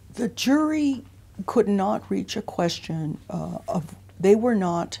less weight? The jury could not reach a question they were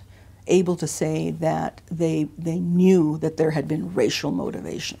not able to say that they knew that there had been racial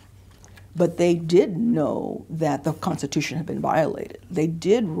motivation. But they did know that the Constitution had been violated. They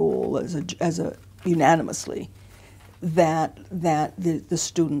did rule unanimously that the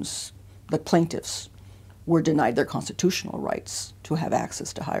students, the plaintiffs, were denied their constitutional rights to have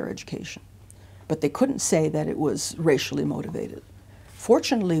access to higher education. But they couldn't say that it was racially motivated.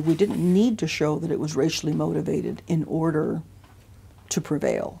 Fortunately, we didn't need to show that it was racially motivated in order to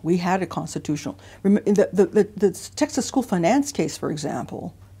prevail. We had a constitutional. The Texas school finance case, for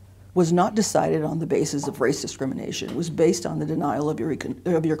example, was not decided on the basis of race discrimination. It was based on the denial of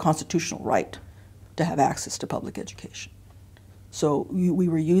your constitutional right to have access to public education. So we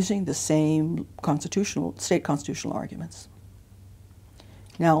were using the same state constitutional arguments.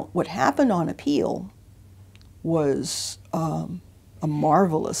 Now, what happened on appeal was a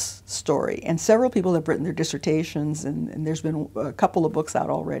marvelous story, and several people have written their dissertations, and there's been a couple of books out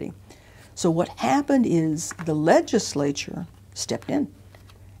already. So what happened is the legislature stepped in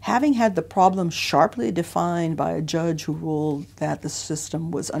Having had the problem sharply defined by a judge who ruled that the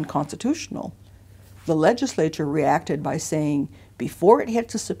system was unconstitutional, the legislature reacted by saying, before it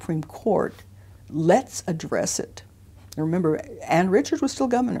hits the Supreme Court, let's address it. And remember, Ann Richards was still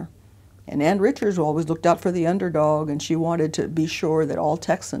governor. And Ann Richards always looked out for the underdog, and she wanted to be sure that all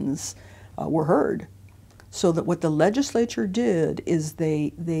Texans were heard. So that what the legislature did is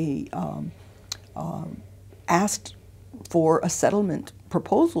they asked for a settlement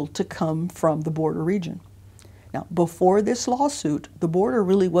proposal to come from the border region. Now, before this lawsuit, the border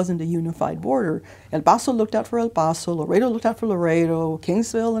really wasn't a unified border. El Paso looked out for El Paso, Laredo looked out for Laredo,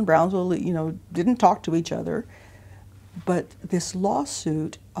 Kingsville and Brownsville, you know, didn't talk to each other. But this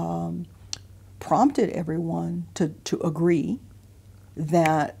lawsuit prompted everyone to agree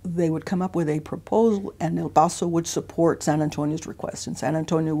that they would come up with a proposal, and El Paso would support San Antonio's request, and San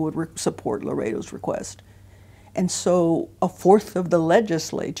Antonio would support Laredo's request. And so a fourth of the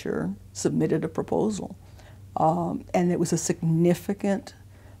legislature submitted a proposal. And it was a significant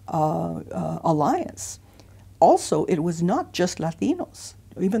alliance. Also, it was not just Latinos.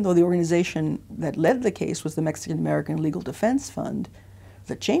 Even though the organization that led the case was the Mexican American Legal Defense Fund,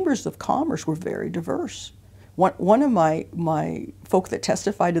 the chambers of commerce were very diverse. One of my folk that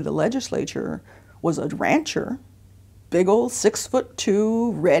testified to the legislature was a rancher, big old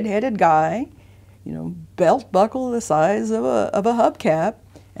 6'2", red-headed guy, you know, belt buckle the size of a hubcap,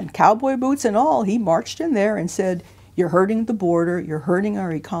 and cowboy boots and all. He marched in there and said, "You're hurting the border, you're hurting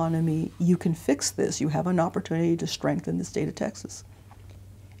our economy, you can fix this, you have an opportunity to strengthen the state of Texas."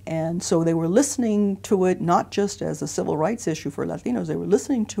 And so they were listening to it not just as a civil rights issue for Latinos, they were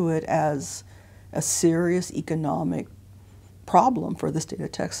listening to it as a serious economic problem for the state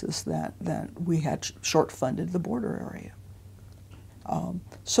of Texas that we had short-funded the border area.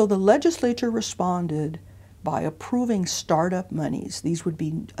 So the legislature responded by approving startup monies. These would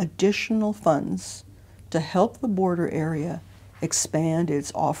be additional funds to help the border area expand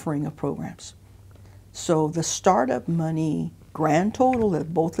its offering of programs. So the startup money grand total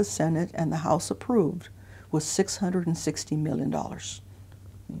that both the Senate and the House approved was $660 million.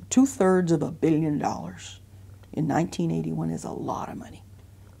 2/3 of $1 billion in 1981 is a lot of money.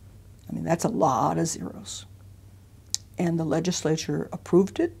 I mean, that's a lot of zeros. And the legislature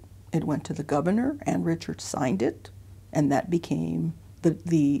approved it. It went to the governor, and Richards signed it, and that became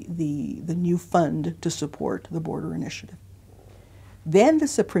the new fund to support the border initiative. Then the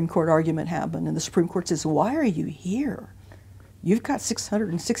Supreme Court argument happened, and the Supreme Court says, "Why are you here? You've got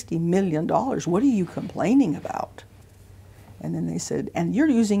 $660 million. What are you complaining about?" And then they said, "And you're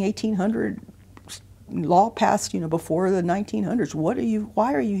using 1800 law passed, before the 1900s.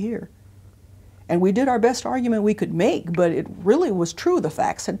 Why are you here?" And we did our best argument we could make, but it really was true. The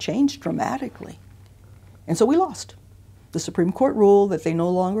facts had changed dramatically. And so we lost. The Supreme Court ruled that they no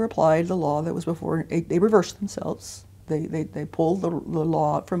longer applied the law that was before. They reversed themselves. They pulled the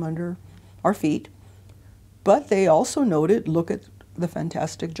law out from under our feet. But they also noted, look at the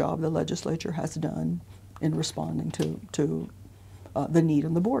fantastic job the legislature has done in responding to the need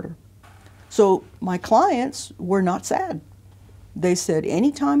on the border. So my clients were not sad. They said,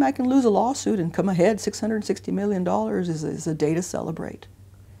 anytime I can lose a lawsuit and come ahead, $660 million is a day to celebrate.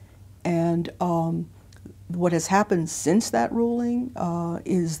 And what has happened since that ruling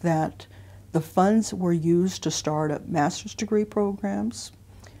is that the funds were used to start up master's degree programs.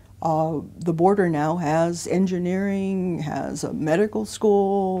 The border now has engineering, has a medical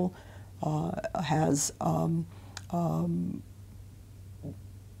school, has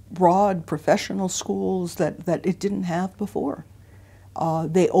broad professional schools that it didn't have before.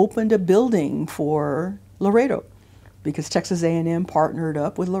 They opened a building for Laredo because Texas A&M partnered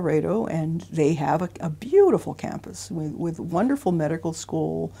up with Laredo, and they have a beautiful campus with wonderful medical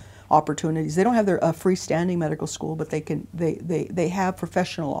school opportunities. They don't have a freestanding medical school, but they have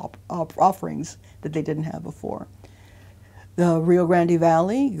professional offerings that they didn't have before. The Rio Grande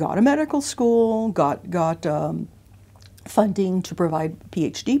Valley got a medical school, got funding to provide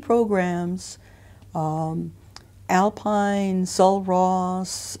PhD programs. Alpine, Sul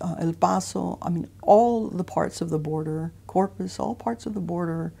Ross, El Paso, I mean, all the parts of the border, Corpus, all parts of the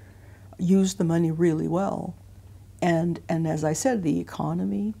border used the money really well. And as I said, the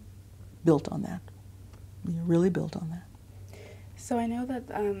economy built on that, really built on that. So I know that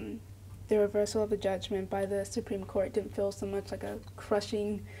the reversal of the judgment by the Supreme Court didn't feel so much like a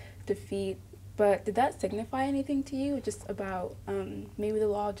crushing defeat, but did that signify anything to you, just about maybe the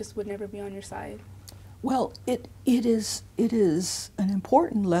law just would never be on your side? Well, it is an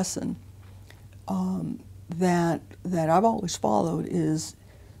important lesson that I've always followed, is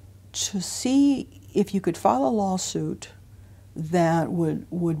to see if you could file a lawsuit that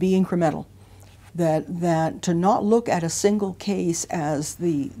would be incremental, that to not look at a single case as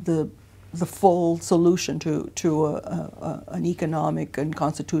the full solution to an economic and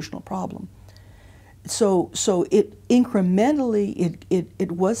constitutional problem. So it incrementally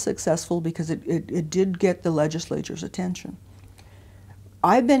it was successful because it did get the legislature's attention.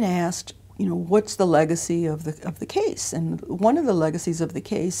 I've been asked, you know, what's the legacy of the case? And one of the legacies of the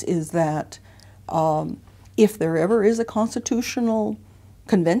case is that if there ever is a constitutional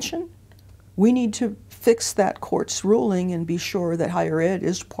convention, we need to fix that court's ruling and be sure that higher ed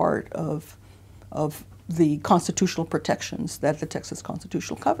is part of the constitutional protections that the Texas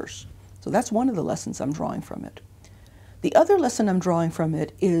Constitution covers. So that's one of the lessons I'm drawing from it. The other lesson I'm drawing from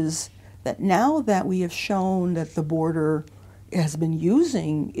it is that now that we have shown that the border has been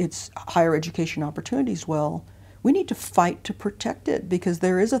using its higher education opportunities well, we need to fight to protect it, because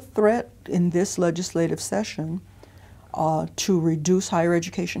there is a threat in this legislative session to reduce higher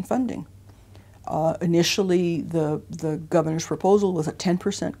education funding. Initially, the governor's proposal was a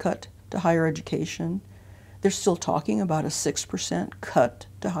 10% cut to higher education. They're still talking about a 6% cut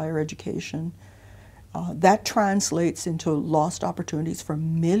to higher education. That translates into lost opportunities for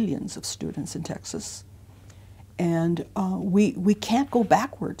millions of students in Texas. And we can't go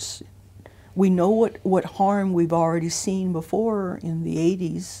backwards. We know what harm we've already seen before in the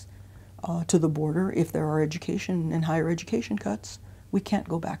 80s to the border. If there are education and higher education cuts, we can't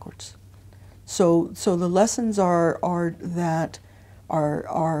go backwards. So the lessons are that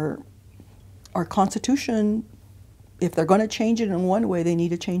our Constitution, if they're going to change it in one way, they need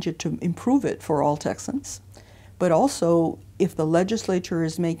to change it to improve it for all Texans. But also, if the legislature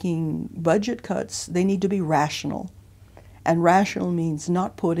is making budget cuts, they need to be rational. And rational means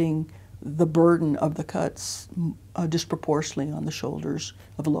not putting the burden of the cuts disproportionately on the shoulders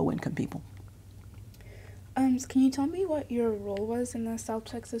of low-income people. Can you tell me what your role was in the South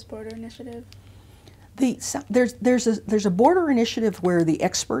Texas Border Initiative? There's a border initiative where the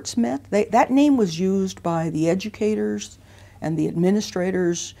experts met. That name was used by the educators and the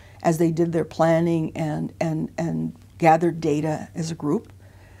administrators as they did their planning and gathered data as a group.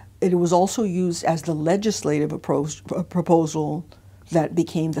 It was also used as the legislative proposal that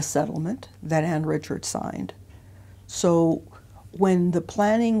became the settlement that Ann Richards signed. So when the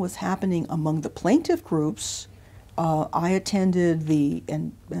planning was happening among the plaintiff groups, I attended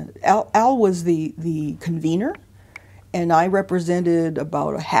Al was the convener, and I represented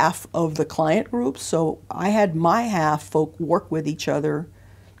about a half of the client groups. So I had my half folk work with each other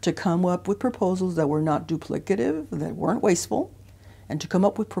to come up with proposals that were not duplicative, that weren't wasteful, and to come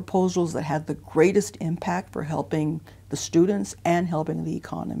up with proposals that had the greatest impact for helping the students and helping the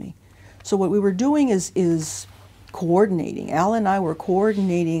economy. So what we were doing is coordinating. Al and I were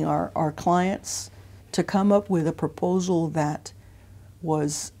coordinating our clients to come up with a proposal that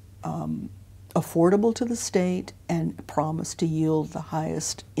was affordable to the state and promised to yield the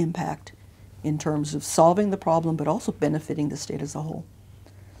highest impact in terms of solving the problem, but also benefiting the state as a whole.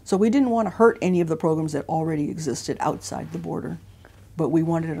 So we didn't want to hurt any of the programs that already existed outside the border, but we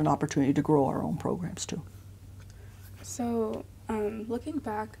wanted an opportunity to grow our own programs too. So, looking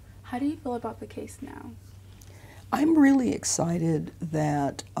back, how do you feel about the case now? I'm really excited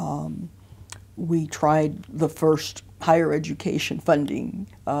that we tried the first higher education funding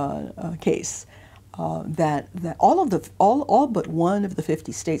case. That all but one of the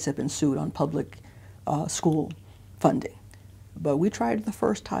 50 states have been sued on public school funding, but we tried the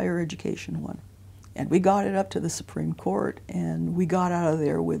first higher education one, and we got it up to the Supreme Court, and we got out of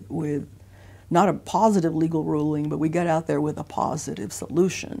there with not a positive legal ruling, but we got out there with a positive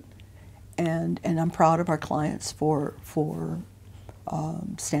solution, and I'm proud of our clients for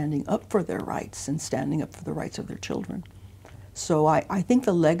standing up for their rights and standing up for the rights of their children. So I think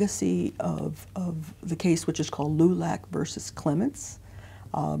the legacy of the case, which is called Lulac versus Clements,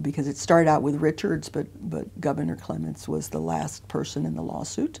 because it started out with Richards, but Governor Clements was the last person in the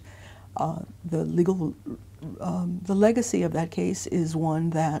lawsuit. The legacy of that case is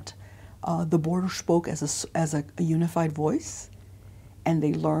one that the border spoke as a unified voice, and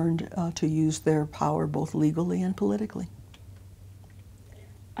they learned to use their power both legally and politically.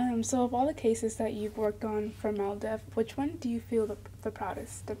 So of all the cases that you've worked on for MALDEF, which one do you feel the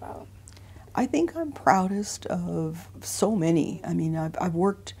proudest about? I think I'm proudest of so many. I mean, I've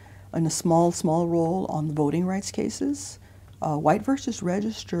worked in a small role on the voting rights cases. White versus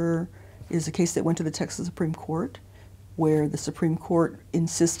Register is a case that went to the Texas Supreme Court, where the Supreme Court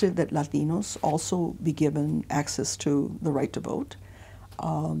insisted that Latinos also be given access to the right to vote,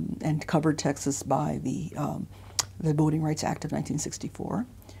 and covered Texas by the Voting Rights Act of 1964.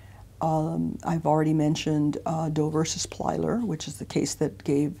 I've already mentioned Doe versus Plyler, which is the case that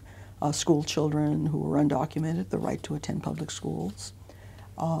gave school children who were undocumented the right to attend public schools.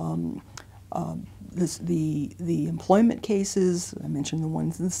 The employment cases, I mentioned the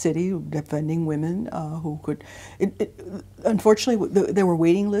ones in the city defending women who could, unfortunately there were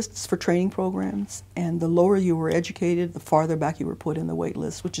waiting lists for training programs, and the lower you were educated, the farther back you were put in the wait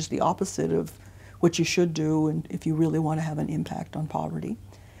list, which is the opposite of what you should do and if you really want to have an impact on poverty.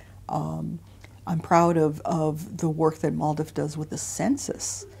 I'm proud of the work that MALDIF does with the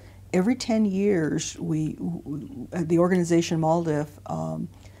census. Every 10 years, the organization MALDIF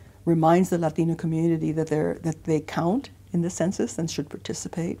reminds the Latino community that they count in the census and should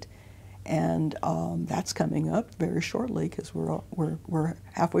participate, and that's coming up very shortly because we're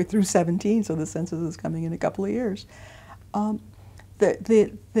halfway through 17, so the census is coming in a couple of years.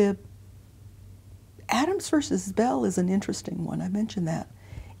 The Adams versus Bell is an interesting one. I mentioned that.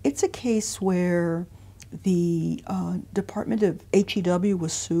 It's a case where the Department of HEW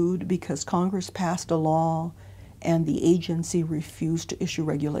was sued because Congress passed a law and the agency refused to issue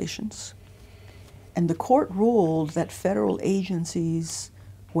regulations. And the court ruled that federal agencies,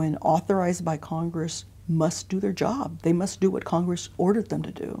 when authorized by Congress, must do their job. They must do what Congress ordered them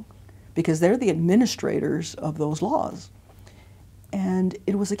to do because they're the administrators of those laws. And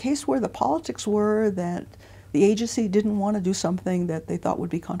it was a case where the politics were that the agency didn't want to do something that they thought would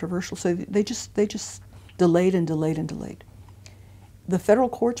be controversial, so they just delayed and delayed and delayed. The federal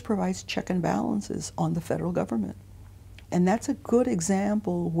courts provides check and balances on the federal government. And that's a good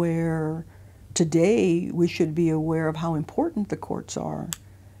example where today we should be aware of how important the courts are,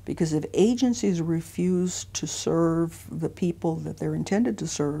 because if agencies refuse to serve the people that they're intended to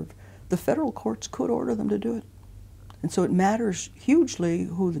serve, the federal courts could order them to do it. And so it matters hugely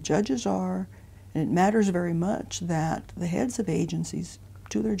who the judges are, and it matters very much that the heads of agencies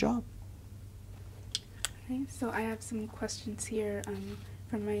do their job. Okay, so I have some questions here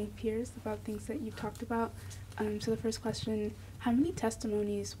from my peers about things that you've talked about. So the first question, how many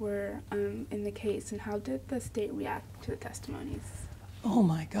testimonies were in the case, and how did the state react to the testimonies? Oh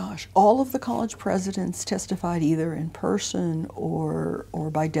my gosh, all of the college presidents testified either in person or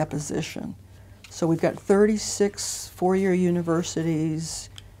by deposition. So we've got 36 four-year universities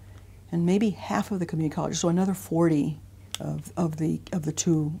and maybe half of the community colleges, so another 40 of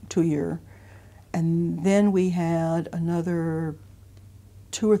the two-year. And then we had another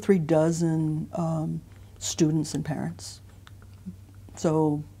 2 or 3 dozen students and parents.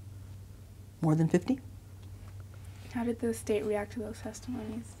 So more than 50. How did the state react to those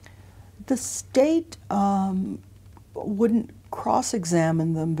testimonies? The state wouldn't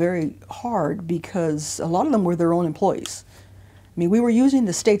cross-examine them very hard because a lot of them were their own employees. I mean, we were using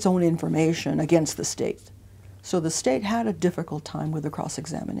the state's own information against the state. So the state had a difficult time with the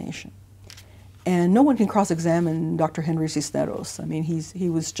cross-examination. And no one can cross-examine Dr. Henry Cisneros. I mean, he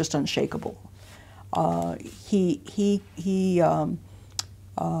was just unshakable. He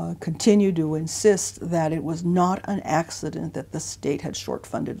continued to insist that it was not an accident that the state had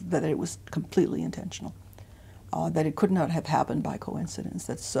short-funded, that it was completely intentional, that it could not have happened by coincidence,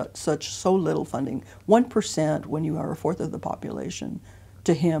 that so little funding, 1% when you are a fourth of the population,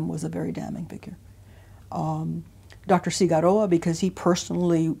 to him was a very damning figure. Dr. Cigarroa, because he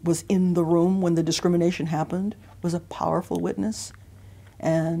personally was in the room when the discrimination happened, was a powerful witness,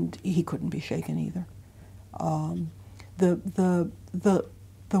 and he couldn't be shaken either.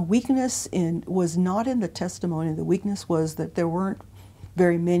 The weakness was not in the testimony. The weakness was that there weren't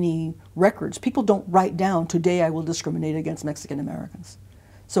very many records. People don't write down, "Today I will discriminate against Mexican Americans."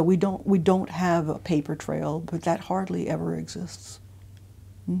 So we don't have a paper trail, but that hardly ever exists.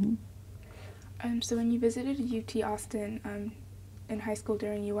 Mm-hmm. So when you visited UT Austin in high school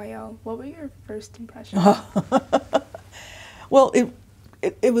during UIL, what were your first impressions? Well,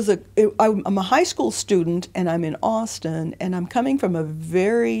 I'm a high school student, and I'm in Austin, and I'm coming from a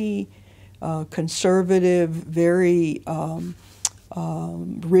very conservative, very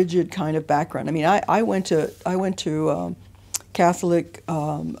rigid kind of background. I mean, I went to Catholic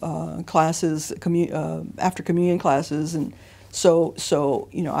classes, after communion classes, and so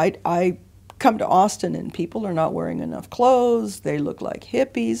you know, I come to Austin and people are not wearing enough clothes. They look like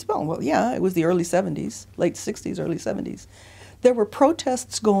hippies. Well, yeah, it was the early 70s, late 60s, early 70s. There were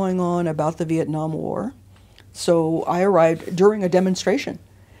protests going on about the Vietnam War. So I arrived during a demonstration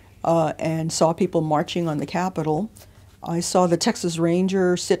and saw people marching on the Capitol. I saw the Texas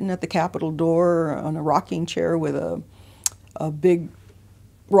Ranger sitting at the Capitol door on a rocking chair with a big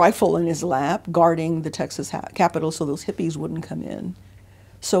rifle in his lap, guarding the Texas Capitol so those hippies wouldn't come in.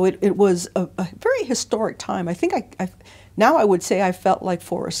 So it was a very historic time. I think now I would say I felt like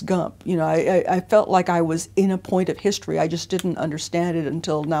Forrest Gump. You know, I felt like I was in a point of history. I just didn't understand it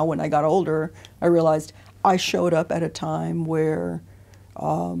until now when I got older. I realized I showed up at a time where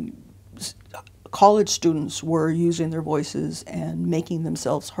college students were using their voices and making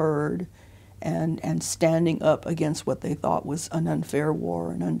themselves heard and standing up against what they thought was an unfair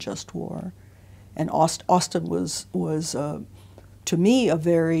war, an unjust war. And Austin was to me, a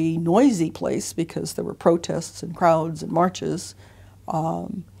very noisy place because there were protests and crowds and marches.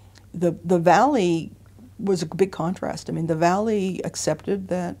 The Valley was a big contrast. I mean, the Valley accepted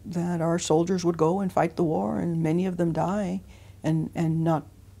that our soldiers would go and fight the war, and many of them die, and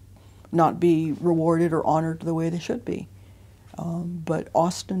not be rewarded or honored the way they should be. But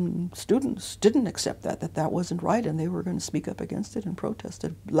Austin students didn't accept that wasn't right, and they were going to speak up against it and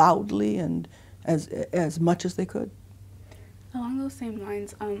protested loudly and as much as they could. Along those same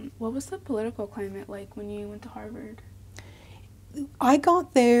lines, what was the political climate like when you went to Harvard? I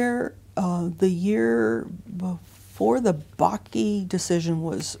got there the year before the Bakke decision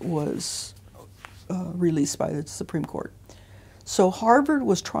was released by the Supreme Court. So Harvard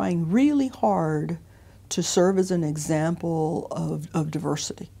was trying really hard to serve as an example of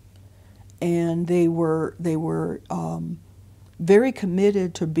diversity, and they were very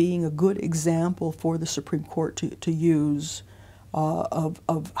committed to being a good example for the Supreme Court to use.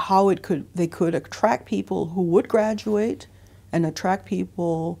 Of how they could attract people who would graduate and attract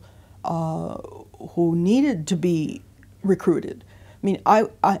people who needed to be recruited. I mean,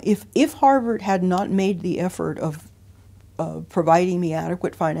 if Harvard had not made the effort of providing me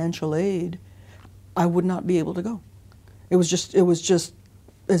adequate financial aid, I would not be able to go. It was just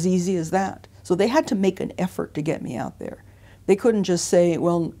as easy as that. So they had to make an effort to get me out there. They couldn't just say,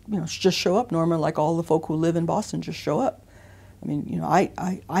 well, you know, just show up, Norma, like all the folk who live in Boston, just show up. I mean, you know,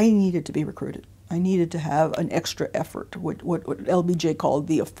 I needed to be recruited. I needed to have an extra effort, what LBJ called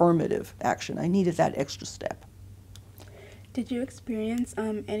the affirmative action. I needed that extra step. Did you experience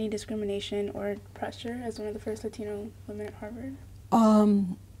any discrimination or pressure as one of the first Latino women at Harvard?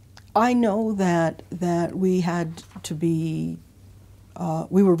 I know that we had to be,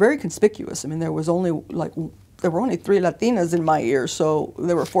 we were very conspicuous. I mean, there were only 3 Latinas in my year, so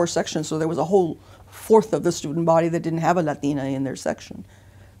there were 4 sections, so there was a whole fourth of the student body that didn't have a Latina in their section.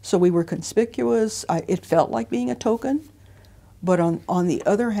 So we were conspicuous. It felt like being a token. But on the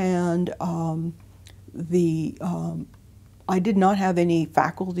other hand, I did not have any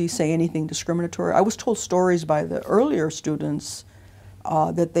faculty say anything discriminatory. I was told stories by the earlier students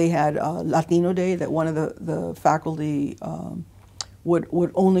that they had Latino Day, that one of the faculty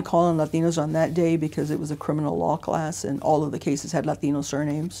would only call on Latinos on that day because it was a criminal law class and all of the cases had Latino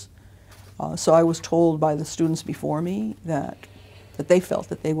surnames. So I was told by the students before me that they felt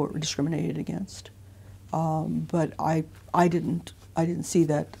that they were discriminated against, but I didn't see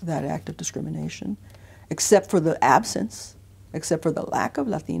that act of discrimination, except for the absence, except for the lack of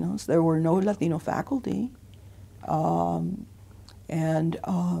Latinos. There were no Latino faculty, and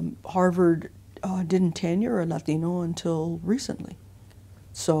Harvard didn't tenure a Latino until recently.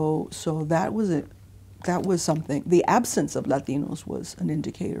 So that was it. That was something. The absence of Latinos was an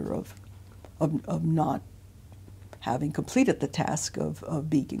indicator of not having completed the task of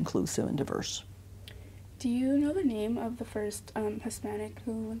being inclusive and diverse. Do you know the name of the first Hispanic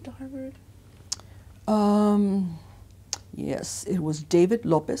who went to Harvard? Yes, it was David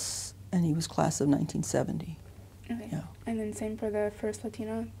Lopez, and he was class of 1970. Okay. Yeah. And then same for the first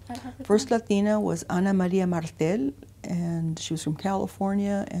Latina at Harvard? First Latina was Ana Maria Martel, and she was from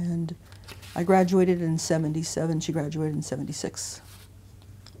California, and I graduated in 77. She graduated in 76.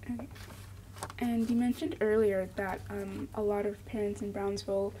 Okay. And you mentioned earlier that a lot of parents in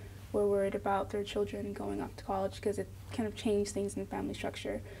Brownsville were worried about their children going off to college because it kind of changed things in the family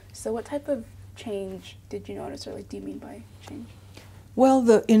structure. So what type of change did you notice, or do you mean by change?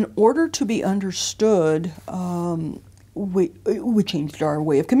 Well, in order to be understood, we changed our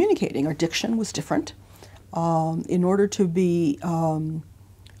way of communicating. Our diction was different. In order to be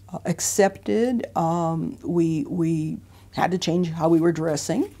accepted, we had to change how we were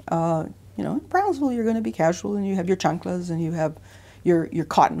dressing. You know, in Brownsville, you're going to be casual, and you have your chanclas, and you have your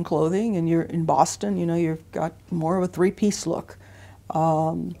cotton clothing, and you're in Boston, you know, you've got more of a 3-piece look.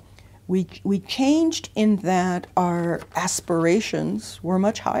 We changed in that our aspirations were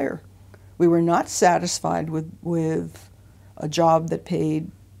much higher. We were not satisfied with a job that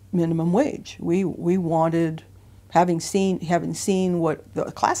paid minimum wage. We wanted, having seen what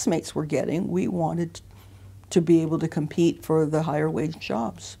the classmates were getting, we wanted to be able to compete for the higher wage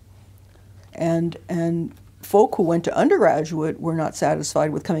jobs. And folk who went to undergraduate were not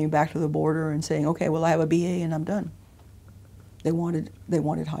satisfied with coming back to the border and saying, okay, well, I have a BA and I'm done. They wanted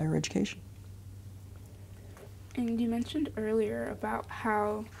higher education. And you mentioned earlier about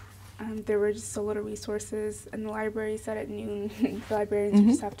how there were just so little resources in the library set at noon. The librarians would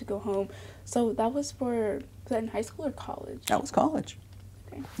just have to go home. So that was was that in high school or college? That was college.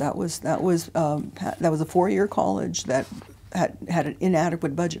 Okay. That was a 4-year college that had an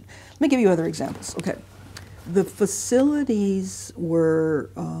inadequate budget. Let me give you other examples. Okay, the facilities were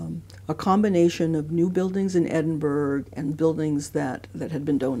a combination of new buildings in Edinburgh and buildings that had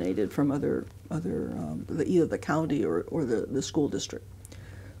been donated from either the county or the school district.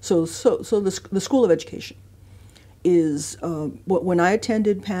 So the School of Education is when I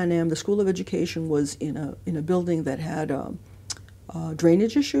attended Pan Am, the School of Education was in a building that had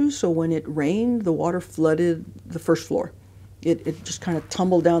drainage issues. So when it rained, the water flooded the first floor. It just kind of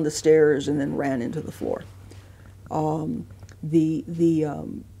tumbled down the stairs and then ran into the floor. The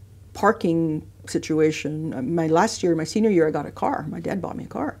parking situation. My senior year, I got a car. My dad bought me a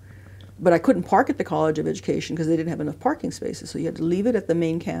car. But I couldn't park at the College of Education because they didn't have enough parking spaces. So you had to leave it at the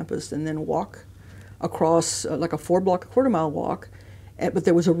main campus and then walk across like a quarter-mile walk. But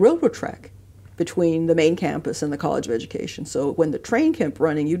there was a railroad track between the main campus and the College of Education. So when the train kept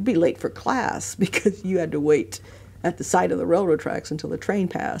running, you'd be late for class because you had to wait at the side of the railroad tracks until the train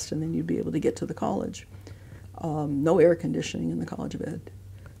passed, and then you'd be able to get to the college. No air conditioning in the College of Ed.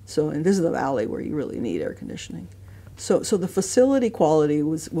 And this is the valley where you really need air conditioning. So the facility quality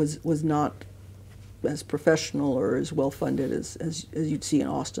was not as professional or as well funded as you'd see in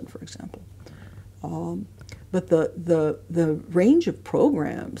Austin, for example. But the range of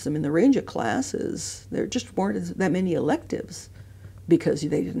programs, I mean, the range of classes, there just weren't that many electives because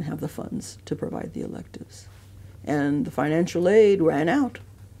they didn't have the funds to provide the electives. And the financial aid ran out.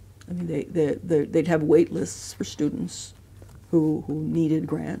 I mean, they'd have wait lists for students who needed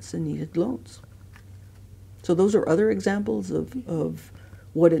grants and needed loans. So those are other examples of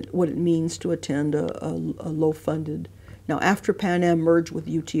what it means to attend a low-funded. Now, after Pan Am merged with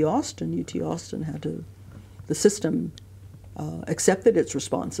UT Austin had to, the system accepted its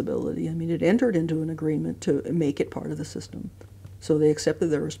responsibility. I mean, it entered into an agreement to make it part of the system. So they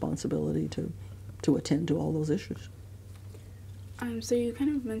accepted their responsibility to attend to all those issues. So you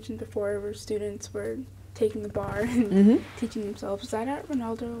kind of mentioned before where students were taking the bar and teaching themselves. Was that at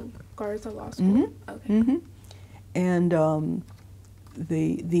Ronaldo Garza Law School? Okay. And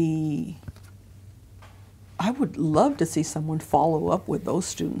I would love to see someone follow up with those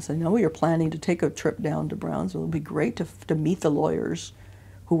students. I know you're planning to take a trip down to Brownsville. It would be great to meet the lawyers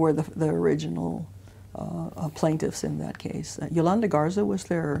who were the original plaintiffs in that case. Yolanda Garza was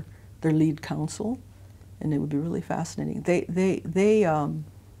their lead counsel, and it would be really fascinating.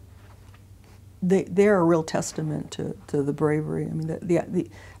 They're a real testament to the bravery. I mean,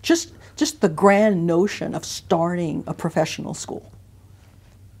 just the grand notion of starting a professional school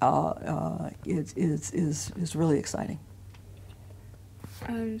is really exciting.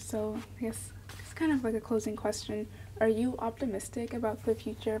 So I guess it's kind of like a closing question. Are you optimistic about the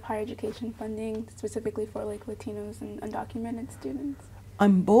future of higher education funding, specifically for like Latinos and undocumented students?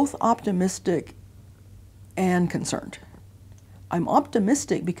 I'm both optimistic and concerned. I'm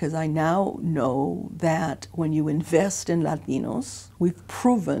optimistic because I now know that when you invest in Latinos, we've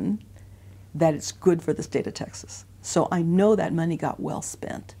proven that it's good for the state of Texas. So I know that money got well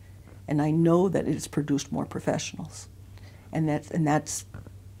spent, and I know that it has produced more professionals, and that's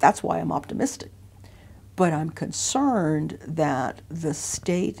why I'm optimistic. But I'm concerned that the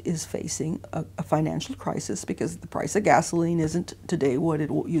state is facing a financial crisis because the price of gasoline isn't today what it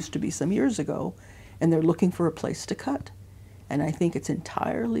used to be some years ago, and they're looking for a place to cut. And I think it's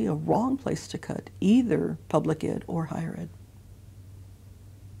entirely a wrong place to cut, either public ed or higher ed.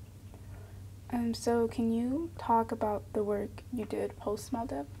 So can you talk about the work you did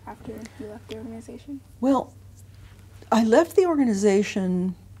post-SmallDev after you left the organization? Well, I left the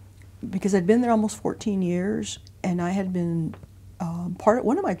organization because I'd been there almost 14 years, and I had been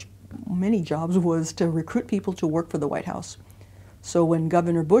one of my many jobs was to recruit people to work for the White House. So when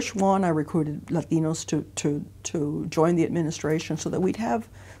Governor Bush won, I recruited Latinos to join the administration so that we'd have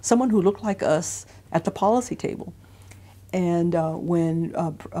someone who looked like us at the policy table. And when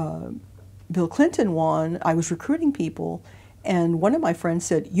Bill Clinton won, I was recruiting people, and one of my friends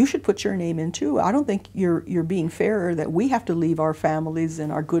said, "You should put your name in too. I don't think you're being fair that we have to leave our families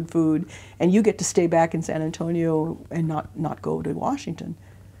and our good food, and you get to stay back in San Antonio and not go to Washington."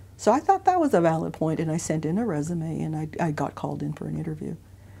 So I thought that was a valid point, and I sent in a resume, and I got called in for an interview.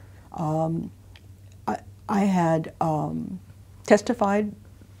 I had testified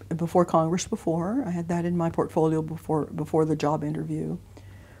before Congress before. I had that in my portfolio before the job interview.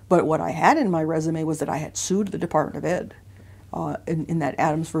 But what I had in my resume was that I had sued the Department of Ed. In that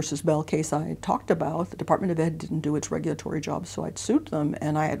Adams versus Bell case I talked about, the Department of Ed didn't do its regulatory job, so I'd sued them,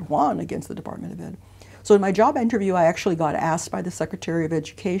 and I had won against the Department of Ed. So in my job interview, I actually got asked by the Secretary of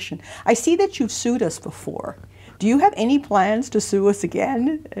Education, I see that you've sued us before. Do you have any plans to sue us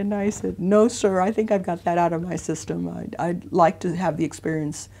again? And I said, no, sir, I think I've got that out of my system. I'd like to have the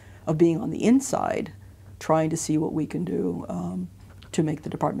experience of being on the inside, trying to see what we can do to make the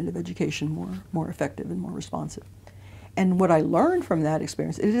Department of Education more effective and more responsive. And what I learned from that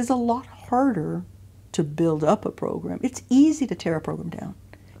experience, it is a lot harder to build up a program. It's easy to tear a program down.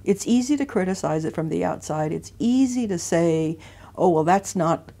 It's easy to criticize it from the outside. It's easy to say, oh, well, that's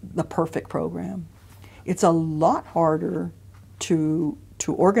not the perfect program. It's a lot harder to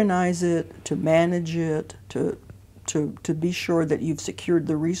organize it, to manage it, to be sure that you've secured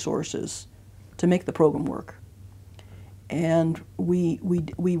the resources to make the program work. And we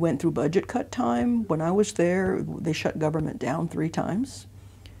went through budget cut time. When I was there, they shut government down 3 times.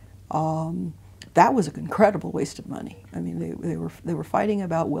 That was an incredible waste of money. I mean, they were fighting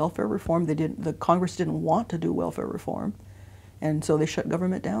about welfare reform. The Congress didn't want to do welfare reform, and so they shut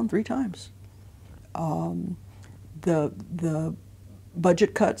government down 3 times. The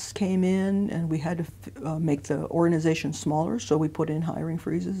budget cuts came in, and we had to make the organization smaller, so we put in hiring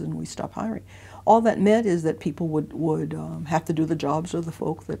freezes and we stopped hiring. All that meant is that people would have to do the jobs of the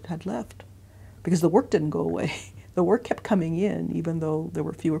folk that had left, because the work didn't go away. The work kept coming in, even though there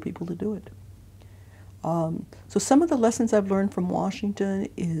were fewer people to do it. So some of the lessons I've learned from Washington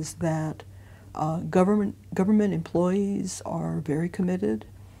is that government employees are very committed.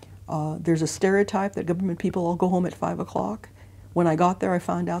 There's a stereotype that government people all go home at 5 o'clock. When I got there, I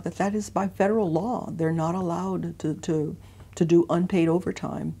found out that that is by federal law. They're not allowed to do unpaid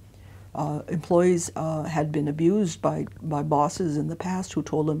overtime. Employees had been abused by bosses in the past who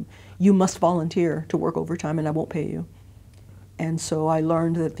told them, you must volunteer to work overtime and I won't pay you. And so I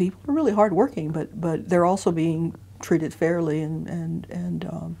learned that people are really hardworking, but they're also being treated fairly and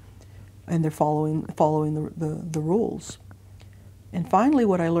they're following the rules. And finally,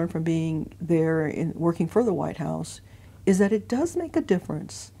 what I learned from being there and working for the White House is that it does make a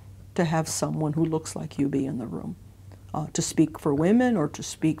difference to have someone who looks like you be in the room. To speak for women, or to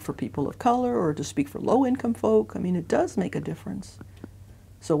speak for people of color, or to speak for low-income folk. I mean, it does make a difference.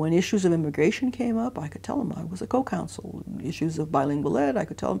 So when issues of immigration came up, I could tell them I was a co-counsel. Issues of bilingual ed, I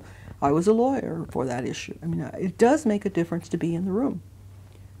could tell them I was a lawyer for that issue. I mean, it does make a difference to be in the room.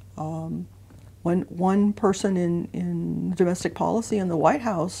 One person in domestic policy in the White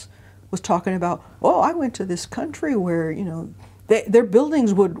House was talking about, oh, I went to this country where, you know, their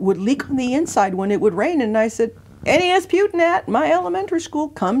buildings would leak on the inside when it would rain, and I said, NES Putinat, my elementary school,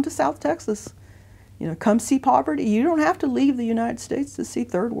 come to South Texas. You know, come see poverty. You don't have to leave the United States to see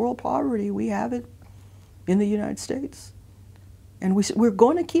third world poverty. We have it in the United States. And we're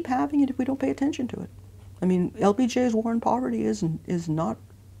going to keep having it if we don't pay attention to it. I mean, LBJ's war on poverty is not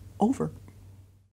over.